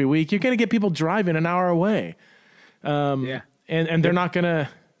stage every week, you're going to get people driving an hour away. And they're not going to,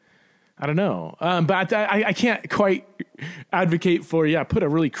 I don't know. But I can't quite advocate for, put a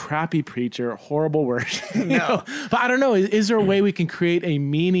really crappy preacher, horrible word. No. But I don't know. Is there a way we can create a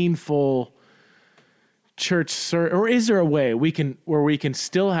meaningful church or is there a way where we can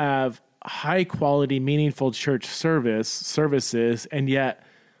still have high quality, meaningful church services and yet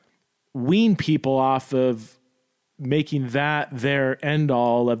wean people off of making that their end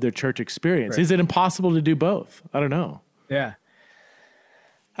all of their church experience? Right. Is it impossible to do both? I don't know. Yeah.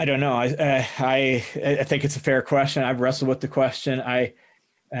 I don't know. I think it's a fair question. I've wrestled with the question. I'm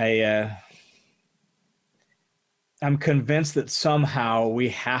convinced that somehow we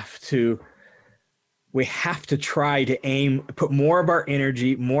have to try to put more of our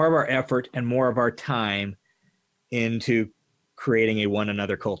energy, more of our effort, and more of our time into creating a one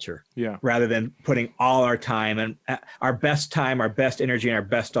another culture. Yeah. Rather than putting all our time and our best energy, and our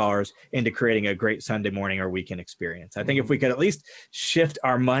best dollars into creating a great Sunday morning or weekend experience. I think if we could at least shift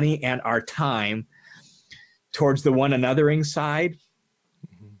our money and our time towards the one anothering side,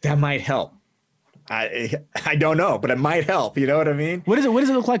 that might help. I don't know, but it might help. You know what I mean? What does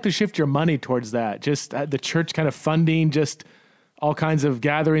it look like to shift your money towards that? Just the church kind of funding, just all kinds of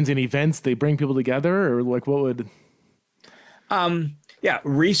gatherings and events, they bring people together, or like what would? Yeah,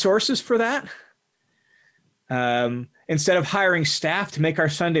 resources for that. Instead of hiring staff to make our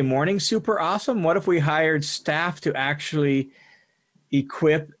Sunday morning super awesome, what if we hired staff to actually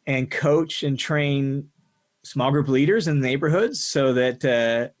equip and coach and train small group leaders in neighborhoods, so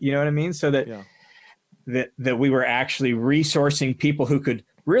that you know what I mean? So that that we were actually resourcing people who could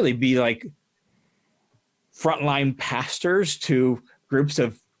really be like frontline pastors to groups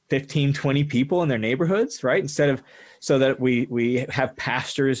of 15, 20 people in their neighborhoods, right? Instead of, so that we have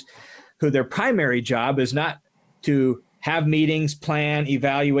pastors who their primary job is not to have meetings, plan,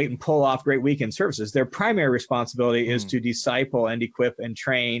 evaluate, and pull off great weekend services. Their primary responsibility is to disciple and equip and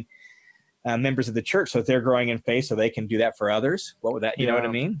train members of the church so that they're growing in faith, so they can do that for others. What would that, you know what I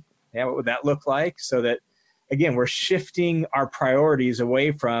mean? Yeah, what would that look like? So that, again, we're shifting our priorities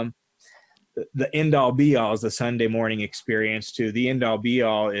away from the end all be all is the Sunday morning experience to the end all be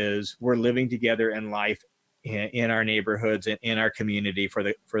all is we're living together in life in our neighborhoods and in our community for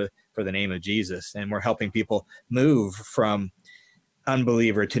the name of Jesus. And we're helping people move from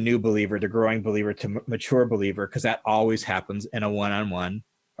unbeliever to new believer to growing believer to mature believer, because that always happens in a one-on-one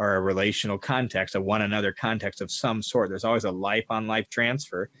or a relational context, a one another context of some sort. There's always a life on life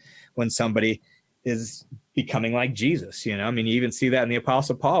transfer when somebody is becoming like Jesus. You know, I mean, you even see that in the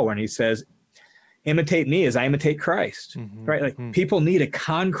Apostle Paul when he says, imitate me as I imitate Christ, right? Like people need a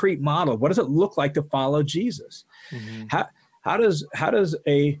concrete model. What does it look like to follow Jesus? How does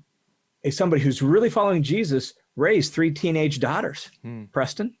a somebody who's really following Jesus raise 3 teenage daughters,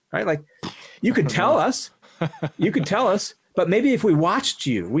 Preston, right? Like you could tell us, but maybe if we watched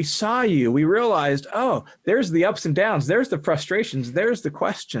you, we saw you, we realized, oh, there's the ups and downs, there's the frustrations, there's the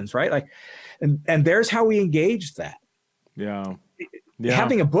questions, right? Like, and there's how we engage that. Yeah.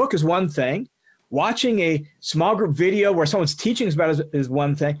 Having a book is one thing. Watching a small group video where someone's teaching us about it is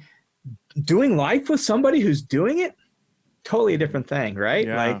one thing. Doing life with somebody who's doing it, totally a different thing, right?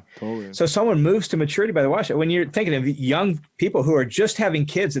 Yeah, like, totally. So someone moves to maturity by the watch. When you're thinking of young people who are just having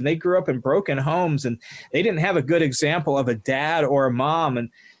kids and they grew up in broken homes and they didn't have a good example of a dad or a mom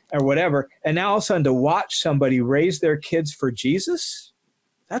or whatever, and now all of a sudden to watch somebody raise their kids for Jesus,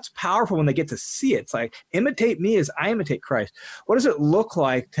 that's powerful when they get to see it. It's like, imitate me as I imitate Christ. What does it look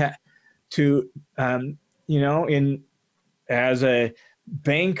like to as a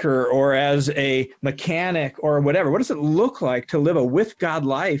banker or as a mechanic or whatever, what does it look like to live a with God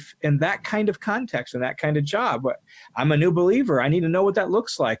life in that kind of context and that kind of job? I'm a new believer. I need to know what that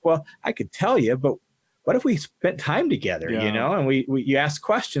looks like. Well, I could tell you, but what if we spent time together, and you ask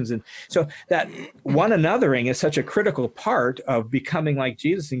questions? And so that one anothering is such a critical part of becoming like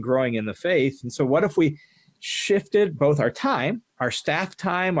Jesus and growing in the faith. And so what if we shifted both our time, our staff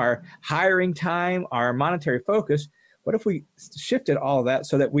time, our hiring time, our monetary focus? What if we shifted all of that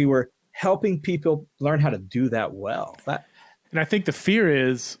so that we were helping people learn how to do that well? And I think the fear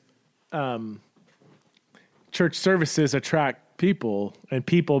is church services attract people, and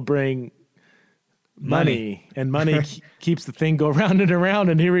people bring money and money keeps the thing go round and around.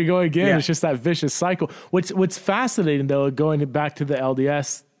 And here we go again. Yeah. It's just that vicious cycle. What's fascinating, though, going back to the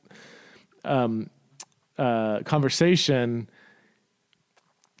LDS conversation,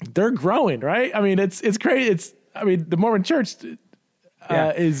 they're growing, right? I mean, it's crazy. The Mormon Church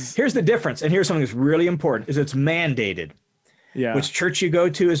is. Here's the difference, and here's something that's really important: is it's mandated. Yeah. Which church you go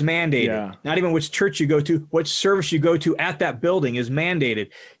to is mandated. Yeah. Not even which church you go to, which service you go to at that building is mandated.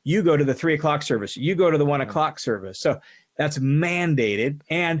 You go to the 3:00 service. You go to the 1:00 service. So that's mandated,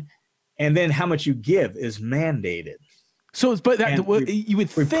 and then how much you give is mandated. So, but you would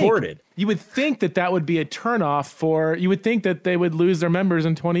think that would be a turnoff for. You would think that they would lose their members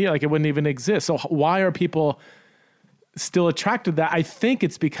in 20 years, like it wouldn't even exist. So why are people still attracted to that? I think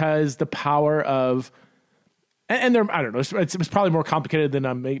it's because the power of, and there, I don't know. It's probably more complicated than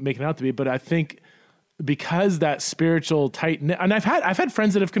I'm making it out to be. But I think because that spiritual tight knit, and I've had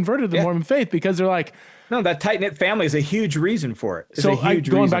friends that have converted to the Mormon faith because they're like, no, that tight knit family is a huge reason for it. So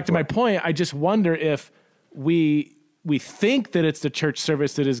going back to my point, I just wonder if we think that it's the church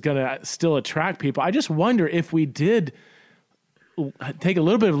service that is going to still attract people. I just wonder if we did take a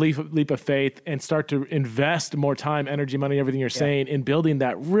little bit of leap of faith and start to invest more time, energy, money, everything you're saying in building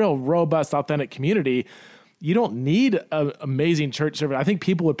that real robust, authentic community. You don't need an amazing church service. I think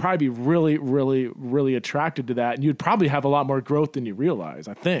people would probably be really, really, really attracted to that. And you'd probably have a lot more growth than you realize,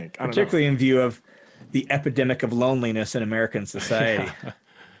 I think. Particularly in view of the epidemic of loneliness in American society.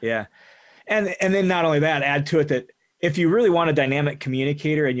 Yeah. And then not only that, add to it that if you really want a dynamic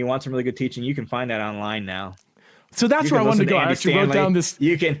communicator and you want some really good teaching, you can find that online now. So that's where I wanted to go. I actually wrote down this.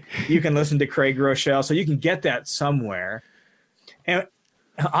 You can listen to Craig Rochelle, so you can get that somewhere. And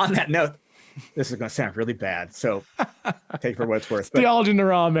on that note, this is going to sound really bad, so take it for what it's worth. Theology in the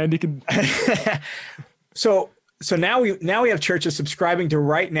Raw, man. You can. So now we have churches subscribing to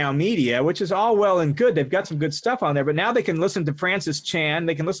Right Now Media, which is all well and good. They've got some good stuff on there, but now they can listen to Francis Chan,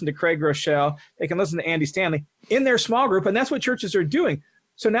 they can listen to Craig Rochelle, they can listen to Andy Stanley in their small group, and that's what churches are doing.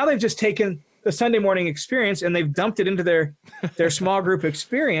 So now they've just taken the Sunday morning experience and they've dumped it into their small group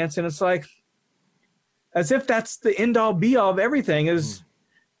experience, and it's like as if that's the end all be all of everything. Is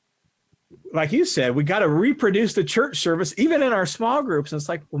like you said, we got to reproduce the church service even in our small groups, and it's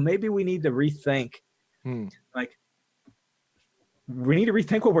like, well, maybe we need to rethink. Like we need to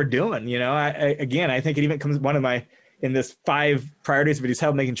rethink what we're doing. You know, I think it even comes in this 5 priorities of a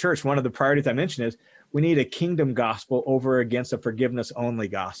disciple making church. One of the priorities I mentioned is we need a kingdom gospel over against a forgiveness only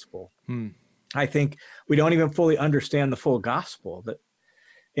gospel. I think we don't even fully understand the full gospel,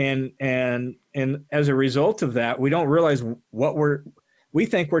 and as a result of that, we don't realize we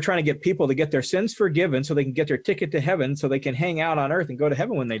think we're trying to get people to get their sins forgiven so they can get their ticket to heaven, so they can hang out on earth and go to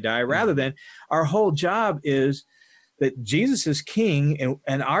heaven when they die, rather than our whole job is that Jesus is king,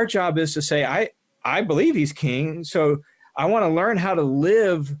 and our job is to say, I believe he's king, so I want to learn how to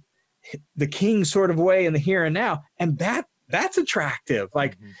live the king sort of way in the here and now. And that's attractive.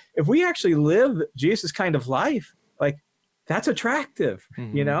 Like if we actually live Jesus kind of life, like that's attractive,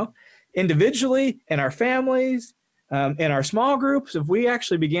 you know, individually, in our families, in our small groups. If we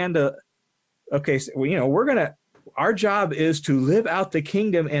actually began to, our job is to live out the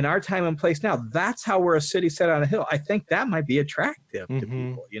kingdom in our time and place now. That's how we're a city set on a hill. I think that might be attractive to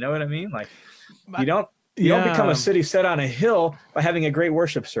people. You know what I mean? Like you don't become a city set on a hill by having a great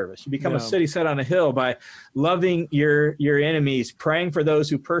worship service. You become a city set on a hill by loving your enemies, praying for those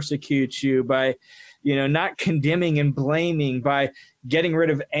who persecute you, by, not condemning and blaming, by getting rid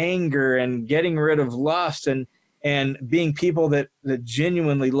of anger and getting rid of lust, and being people that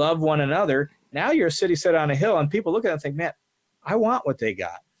genuinely love one another. Now you're a city set on a hill, and people look at it and think, man, I want what they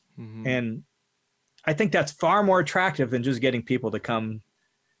got. And I think that's far more attractive than just getting people to come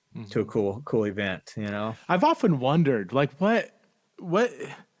to a cool event, I've often wondered, like, what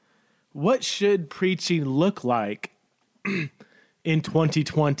should preaching look like in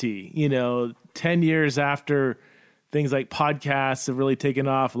 2020, 10 years after things like podcasts have really taken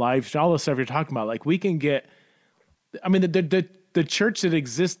off, live, all the stuff you're talking about. Like we can get, the church that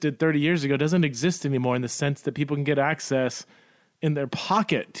existed 30 years ago doesn't exist anymore, in the sense that people can get access in their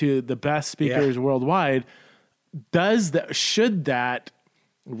pocket to the best speakers worldwide. Should that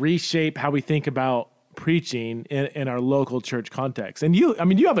reshape how we think about preaching in our local church context? And you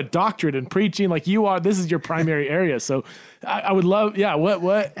have a doctorate in preaching, like this is your primary area. So I would love,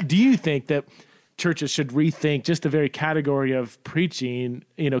 what do you think that churches should rethink just the very category of preaching,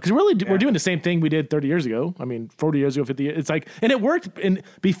 because we're doing the same thing we did 30 years ago. 40 years ago, 50 years. It's like, and it worked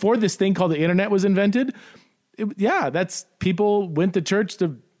before this thing called the internet was invented. That's people went to church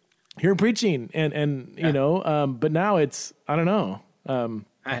to hear preaching but now it's, I don't know.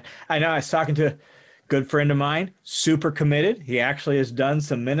 I know I was talking to a good friend of mine, super committed. He actually has done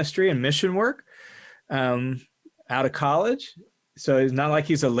some ministry and mission work out of college. So it's not like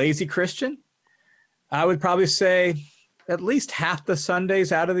he's a lazy Christian. I would probably say at least half the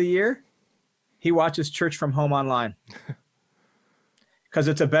Sundays out of the year, he watches church from home online. Because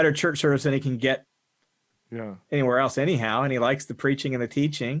it's a better church service than he can get anywhere else anyhow. And he likes the preaching and the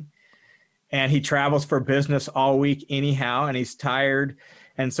teaching. And he travels for business all week anyhow, and he's tired.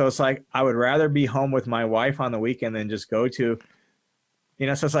 And so it's like, I would rather be home with my wife on the weekend than just go to,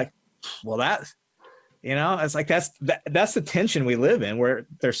 so it's like, well, it's like, that's the tension we live in, where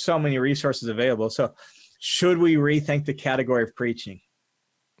there's so many resources available. So should we rethink the category of preaching?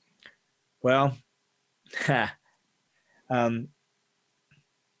 Well, I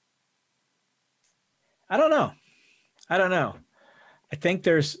don't know. I think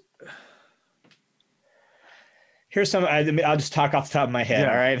here's some, I'll just talk off the top of my head.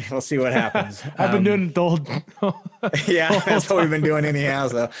 All right. We'll see what happens. I've been doing the whole that's what we've been doing anyhow.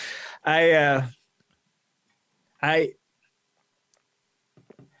 So I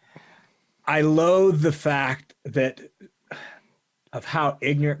loathe the fact of how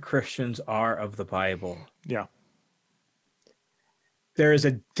ignorant Christians are of the Bible. Yeah. There is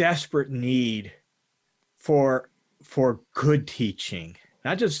a desperate need for good teaching,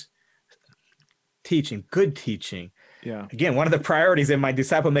 not just teaching, good teaching. Yeah. Again, one of the priorities in my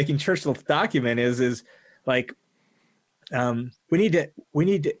disciple making church document is like, we need to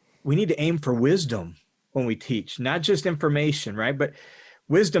aim for wisdom. when we teach, not just information, right? But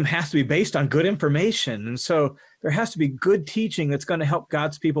wisdom has to be based on good information. And so there has to be good teaching that's going to help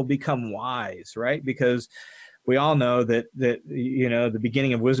God's people become wise, right? Because we all know that the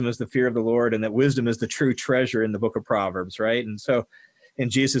beginning of wisdom is the fear of the Lord, and that wisdom is the true treasure in the book of Proverbs, right? And so, and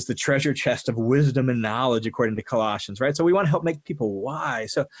Jesus, the treasure chest of wisdom and knowledge, according to Colossians, right? So we want to help make people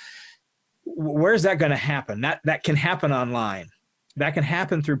wise. So where's that going to happen? That can happen online. That can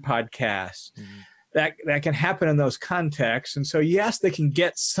happen through podcasts. Mm-hmm. That can happen in those contexts. And so, yes, they can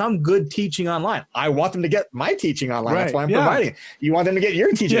get some good teaching online. I want them to get my teaching online. Right. That's why I'm providing it. You want them to get your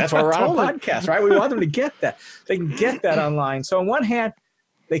teaching. That's why we're on a podcast, right? We want them to get that. They can get that online. So on one hand,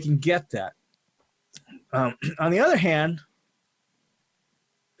 they can get that. On the other hand,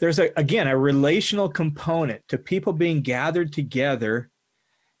 there's, a relational component to people being gathered together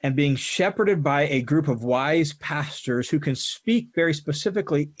and being shepherded by a group of wise pastors who can speak very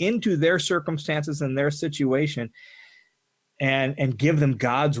specifically into their circumstances and their situation and give them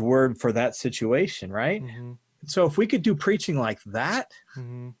God's word for that situation, right? Mm-hmm. So if we could do preaching like that,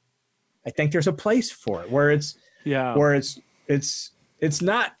 mm-hmm. I think there's a place for it where it's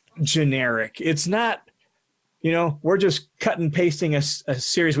not generic. It's not, we're just cut and pasting a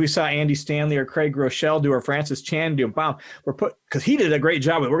series we saw Andy Stanley or Craig Rochelle do or Francis Chan do. Bomb. Because he did a great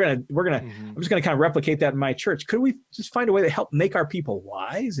job. We're gonna. Mm-hmm. I'm just gonna kind of replicate that in my church. Could we just find a way to help make our people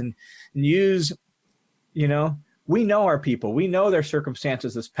wise and use, we know our people. We know their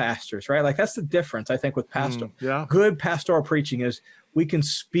circumstances as pastors, right? Like that's the difference, I think, with pastoral. Yeah. Good pastoral preaching is we can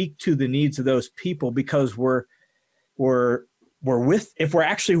speak to the needs of those people because we're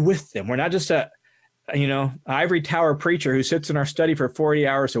actually with them. We're not just ivory tower preacher who sits in our study for 40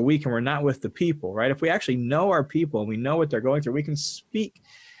 hours a week and we're not with the people, right? If we actually know our people and we know what they're going through, we can speak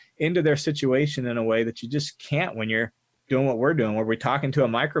into their situation in a way that you just can't when you're doing what we're doing, where we're talking to a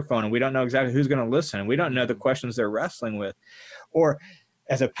microphone and we don't know exactly who's going to listen and we don't know the questions they're wrestling with. Or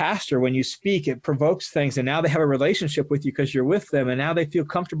as a pastor, when you speak, it provokes things and now they have a relationship with you because you're with them and now they feel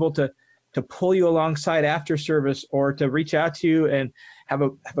comfortable to pull you alongside after service or to reach out to you and have a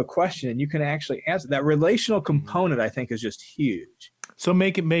question and you can actually answer. That relational component, I think, is just huge. So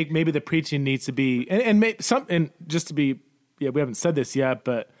maybe the preaching needs to be, we haven't said this yet,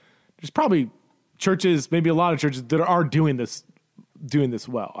 but there's probably churches, maybe a lot of churches that are doing this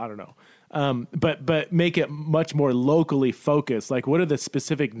well. I don't know. But make it much more locally focused. Like what are the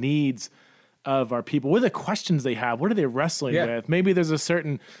specific needs of our people? What are the questions they have? What are they wrestling with? Maybe there's a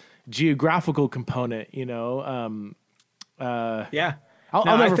certain geographical component, I'll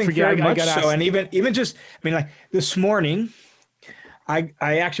never forget. I got asked. And even just, like this morning, I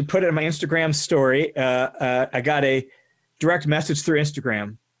actually put it in my Instagram story. I got a direct message through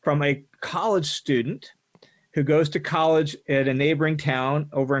Instagram from a college student who goes to college at a neighboring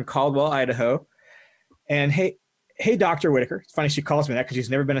town over in Caldwell, Idaho. And hey, Dr. Whittaker. It's funny she calls me that because she's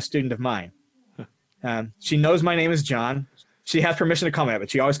never been a student of mine. She knows my name is John. She has permission to call me that,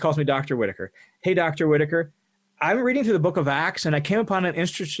 but she always calls me Dr. Whittaker. Hey, Dr. Whittaker, I'm reading through the book of Acts, and I came upon an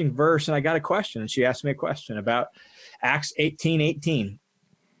interesting verse, and I got a question. And she asked me a question about Acts 18:18.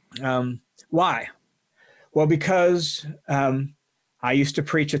 Why? Well, because I used to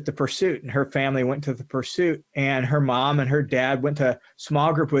preach at the Pursuit, and her family went to the Pursuit, and her mom and her dad went to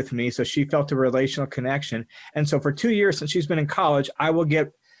small group with me, so she felt a relational connection. And so for 2 years since she's been in college, I will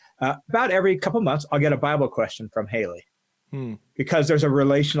get about every couple months, I'll get a Bible question from Haley. Because there's a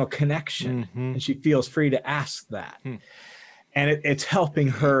relational connection and she feels free to ask that. And it's helping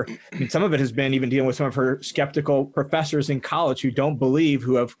her. I mean, some of it has been even dealing with some of her skeptical professors in college who don't believe,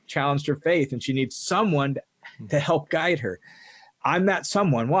 who have challenged her faith, and she needs someone to help guide her. I'm that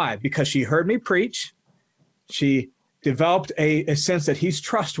someone. Why? Because she heard me preach. She developed a sense that he's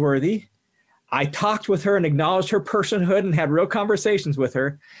trustworthy. I talked with her and acknowledged her personhood and had real conversations with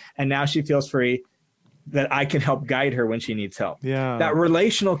her. And now she feels free that I can help guide her when she needs help. Yeah. That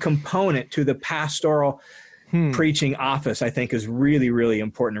relational component to the pastoral preaching office, I think, is really, really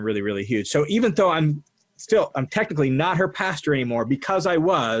important and really, really huge. So even though I'm technically not her pastor anymore, because I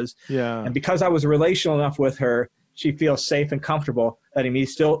was, and because I was relational enough with her, she feels safe and comfortable letting me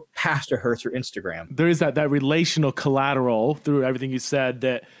still pastor her through Instagram. There is that relational collateral through everything you said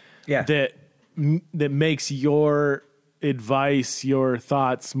that makes your advice, your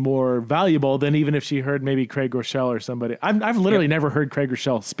thoughts more valuable than even if she heard maybe Craig Rochelle or somebody. I've literally never heard Craig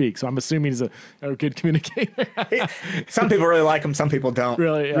Rochelle speak, so I'm assuming he's a good communicator. Some people really like him, some people don't.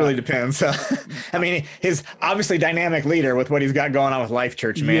 Really depends. So, I mean, he's obviously dynamic leader with what he's got going on with Life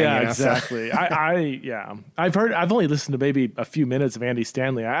Church, man. Yeah, exactly. So. I've only listened to maybe a few minutes of Andy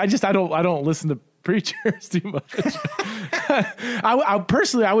Stanley. I don't listen to preachers too much. I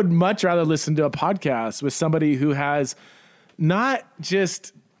personally, I would much rather listen to a podcast with somebody who has not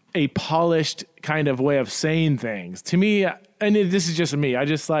just a polished kind of way of saying things. To me, and this is just me, I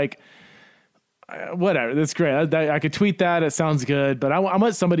just like, whatever, that's great. I could tweet that. It sounds good. But I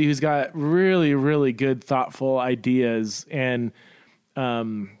want somebody who's got really, really good, thoughtful ideas and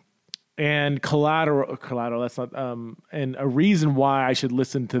collateral. That's not, and a reason why I should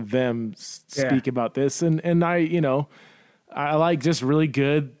listen to them speak about this. And I like just really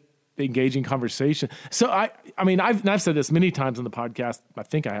good, engaging conversation. So I've said this many times on the podcast. I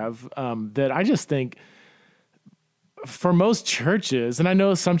think I have, that I just think for most churches, and I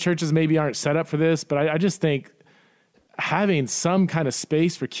know some churches maybe aren't set up for this, but I just think having some kind of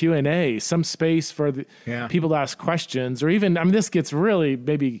space for Q&A, some space for the people to ask questions, or even, this gets really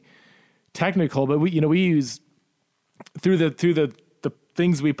maybe technical, but we use through the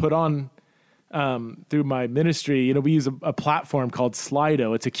things we put on through my ministry, we use a platform called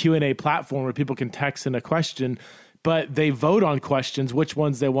Slido. It's a Q&A platform where people can text in a question, but they vote on questions, which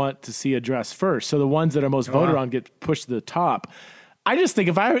ones they want to see addressed first. So the ones that are most voted on get pushed to the top. I just think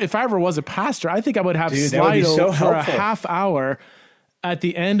if I ever was a pastor, I think I would have Slido for a half hour at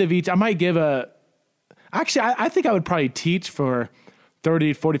the end of each. I might give I think I would probably teach for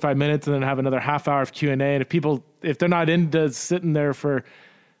 30, 45 minutes and then have another half hour of Q&A. And if they're not into sitting there for,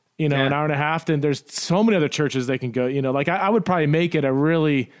 an hour and a half, then there's so many other churches they can go, I would probably make it a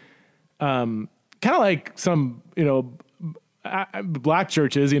really, kind of like some, black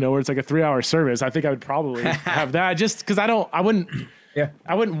churches, where it's like a 3-hour service. I think I would probably have that just because I wouldn't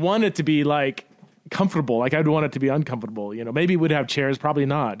want it to be like comfortable. Like I'd want it to be uncomfortable, maybe we'd have chairs, probably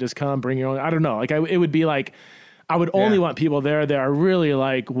not, just come bring your own. I don't know. Like it would be like, I would only want people there that are really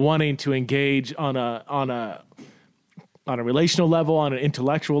like wanting to engage on a relational level, on an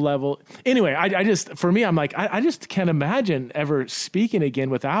intellectual level. Anyway, for me, I'm like, I just can't imagine ever speaking again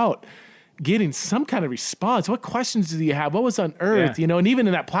without getting some kind of response. What questions do you have? What was unearthed? And even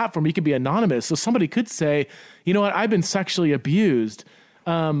in that platform, you could be anonymous. So somebody could say, you know what, I've been sexually abused.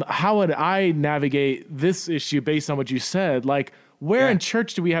 How would I navigate this issue based on what you said? Like, where in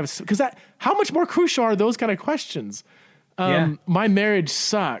church do we have, because how much more crucial are those kind of questions? My marriage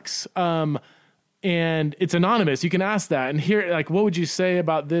sucks. And it's anonymous. You can ask that and hear, like, what would you say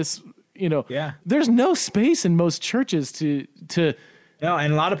about this? There's no space in most churches to. No,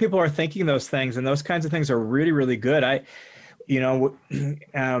 and a lot of people are thinking those things, and those kinds of things are really, really good. We're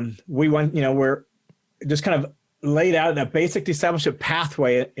just kind of laid out a basic discipleship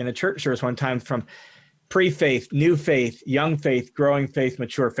pathway in a church service one time from pre-faith, new faith, young faith, growing faith,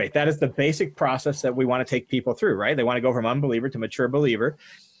 mature faith. That is the basic process that we want to take people through, right? They want to go from unbeliever to mature believer.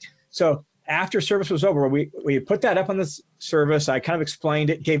 So after service was over, we put that up on the service. I kind of explained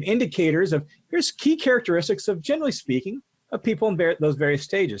it, gave indicators of here's key characteristics of, generally speaking, of people in those various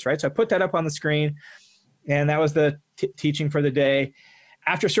stages, right? So I put that up on the screen, and that was the teaching for the day.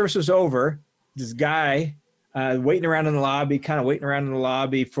 After service was over, this guy waiting around in the lobby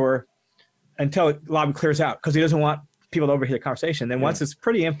until the lobby clears out, because he doesn't want people to overhear the conversation. Then once it's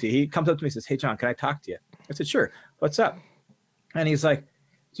pretty empty, he comes up to me and says, "Hey, John, can I talk to you?" I said, "Sure. What's up?" And he's like,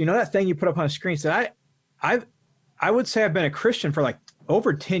 "So you know that thing you put up on the screen?" He said, I would say I've been a Christian for like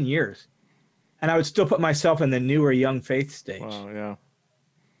over 10 years. And I would still put myself in the newer young faith stage. Wow, yeah.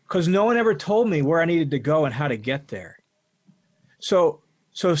 Because no one ever told me where I needed to go and how to get there. So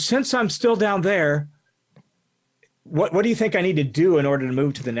since I'm still down there, what do you think I need to do in order to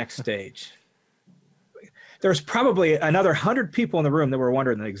move to the next stage? There's probably another 100 people in the room that were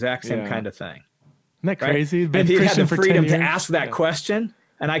wondering the exact same kind of thing. Isn't that crazy? Right? And if you had the freedom to ask that question,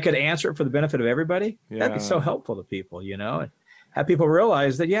 and I could answer it for the benefit of everybody, that'd be so helpful to people, and have people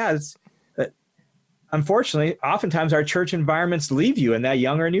realize that, unfortunately, oftentimes our church environments leave you in that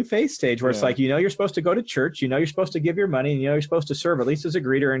young or new faith stage where it's like, you're supposed to go to church, you're supposed to give your money, and you're supposed to serve at least as a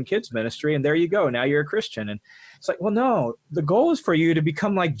greeter in kids ministry, and there you go. Now you're a Christian. And it's like, well, no, the goal is for you to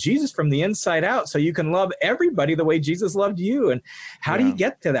become like Jesus from the inside out, so you can love everybody the way Jesus loved you. And how do you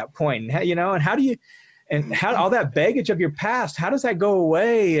get to that point? And how all that baggage of your past, how does that go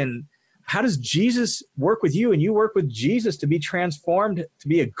away? And how does Jesus work with you and you work with Jesus to be transformed, to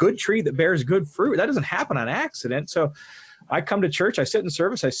be a good tree that bears good fruit? That doesn't happen on accident. So I come to church, I sit in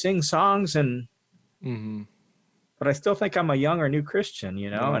service, I sing songs, but I still think I'm a young or new Christian,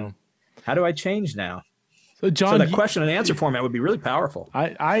 and how do I change now? So John, that question and answer format would be really powerful.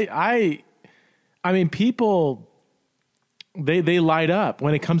 I mean, people, they light up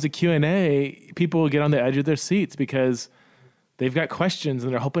when it comes to Q&A. People will get on the edge of their seats because they've got questions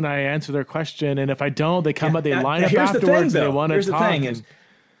and they're hoping I answer their question. And if I don't, they come up, they line up afterwards and they want to talk.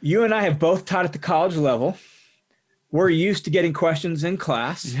 you and I have both taught at the college level. We're used to getting questions in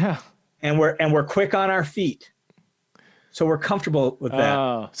class. Yeah. And we're quick on our feet. So we're comfortable with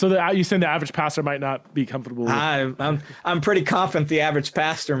that. So you saying the average pastor might not be comfortable with I'm pretty confident the average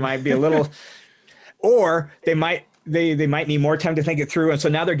pastor might be a little, or they might need more time to think it through. And so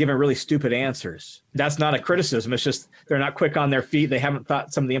now they're giving really stupid answers. That's not a criticism. It's just they're not quick on their feet. They haven't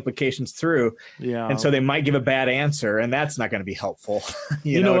thought some of the implications through. Yeah. And so they might give a bad answer, and that's not going to be helpful.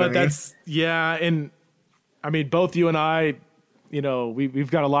 You know what? I mean? That's, yeah. And I mean, both you and I, you know,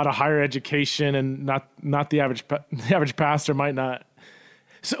 we've got a lot of higher education, and not the average pastor might not.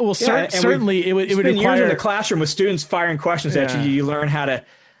 So, well, certainly it would require years in the classroom with students firing questions at you. You learn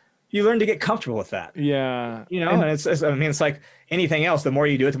to get comfortable with that. Yeah, and it's like anything else. The more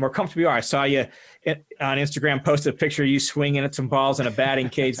you do it, the more comfortable you are. I saw you on Instagram posted a picture of you swinging at some balls in a batting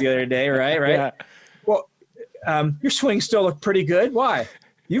cage the other day, right? Yeah. Well, your swings still look pretty good. Why?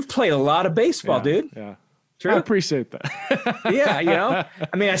 You've played a lot of baseball, dude. Yeah. True. I appreciate that. Yeah,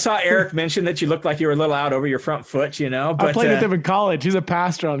 I mean, I saw Eric mention that you looked like you were a little out over your front foot, But I played with him in college. He's a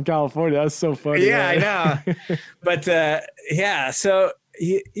pastor out in California. That was so funny. Yeah, I know. But so,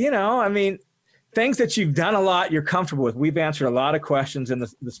 I mean, things that you've done a lot, you're comfortable with. We've answered a lot of questions in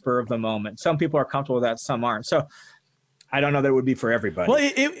the spur of the moment. Some people are comfortable with that, some aren't. So I don't know that it would be for everybody.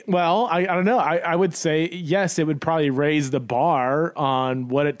 Well, I don't know. I would say, yes, it would probably raise the bar on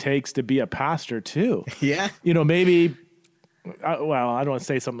what it takes to be a pastor too. Yeah. Maybe, I don't want to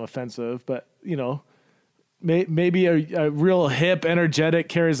say something offensive, but, maybe a real hip, energetic,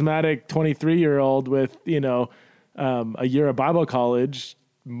 charismatic 23-year-old with, a year of Bible college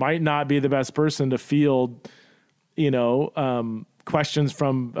might not be the best person to field, questions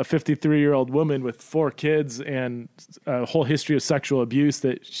from a 53-year-old woman with 4 kids and a whole history of sexual abuse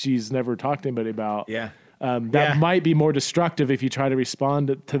that she's never talked to anybody about. Yeah. That might be more destructive if you try to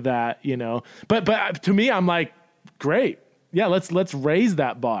respond to that, but to me, I'm like, great. Yeah. Let's raise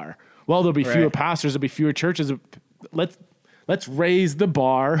that bar. Well, there'll be fewer pastors, there'll be fewer churches. Let's raise the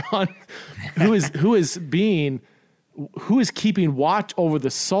bar on who is keeping watch over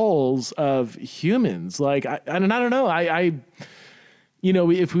the souls of humans. Like, I don't know.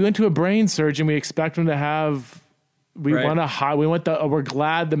 If we went to a brain surgeon, we expect them to have, we're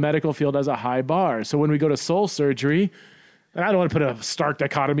glad the medical field has a high bar. So when we go to soul surgery, and I don't want to put a stark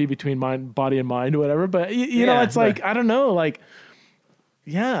dichotomy between body and mind or whatever, but it's like, I don't know, like,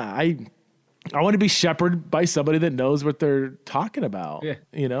 yeah, I want to be shepherded by somebody that knows what they're talking about,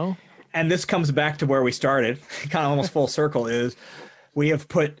 And this comes back to where we started, kind of almost full circle, is we have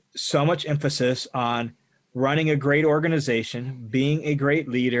put so much emphasis on running a great organization, being a great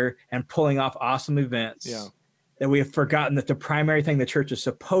leader, and pulling off awesome events that we have forgotten that the primary thing the church is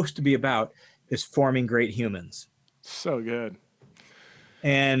supposed to be about is forming great humans. So good.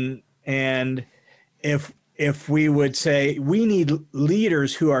 And if we would say we need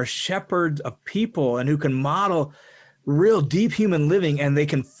leaders who are shepherds of people and who can model real deep human living and they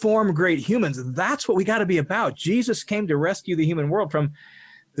can form great humans, that's what we got to be about. Jesus came to rescue the human world from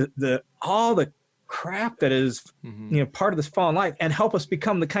all the crap that is part of this fallen life and help us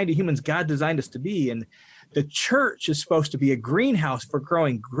become the kind of humans God designed us to be. And the church is supposed to be a greenhouse for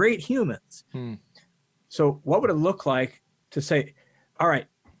growing great humans. So what would it look like to say, all right,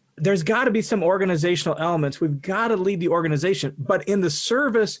 there's got to be some organizational elements. We've got to lead the organization, but in the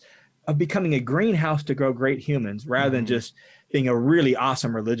service of becoming a greenhouse to grow great humans, rather than just being a really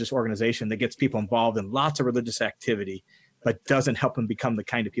awesome religious organization that gets people involved in lots of religious activity, but doesn't help them become the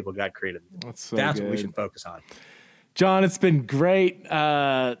kind of people God created. That's what we should focus on. John, it's been great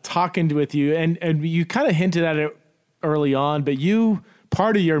talking with you. And you kind of hinted at it early on, but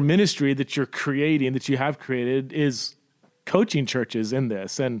part of your ministry that you're creating, that you have created, is coaching churches in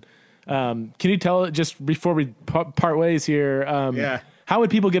this. And can you tell, just before we part ways here, how would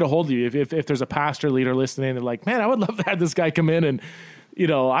people get a hold of you if there's a pastor leader listening? They're like, man, I would love to have this guy come in and, I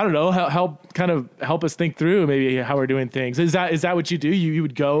don't know, help us think through maybe how we're doing things. Is that what you do? You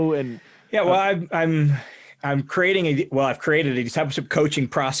would go and well, I've created a discipleship coaching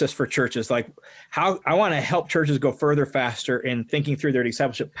process for churches. Like, how I want to help churches go further, faster in thinking through their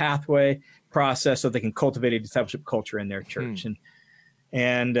discipleship pathway process so they can cultivate a discipleship culture in their church.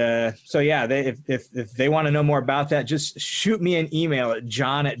 If they want to know more about that, just shoot me an email at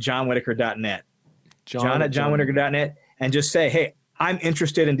john@johnwhittaker.net. John@johnwhittaker.net, and just say, hey, I'm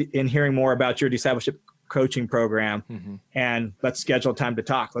interested in hearing more about your discipleship coaching program, and let's schedule time to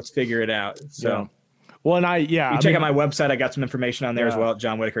talk. Let's figure it out. So, well, and check out my website. I got some information on there as well at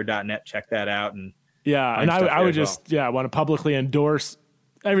johnwhittaker.net. Check that out. And I would just want to publicly endorse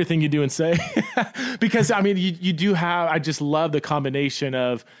everything you do and say. Because I mean, you do have, I just love the combination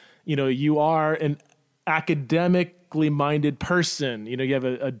of, you are an academically minded person, you have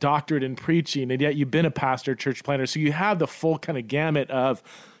a doctorate in preaching, and yet you've been a pastor, church planner. So you have the full kind of gamut of,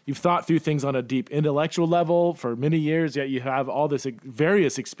 you've thought through things on a deep intellectual level for many years, yet you have all this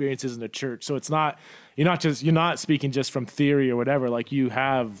various experiences in the church. So it's not, you're not speaking just from theory or whatever, like you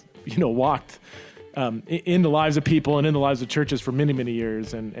have, walked in the lives of people and in the lives of churches for many, many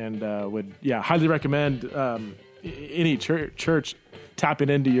years, and would highly recommend any church tapping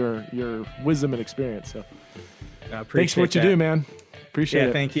into your wisdom and experience. So thanks for what you do, man. Appreciate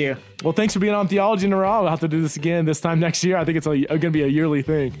it. Thank you. Well, thanks for being on Theology in the Raw. We'll have to do this again this time next year. I think it's going to be a yearly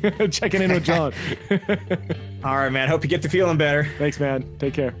thing. Checking in with John. All right, man. Hope you get to feeling better. Thanks, man.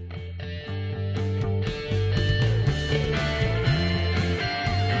 Take care.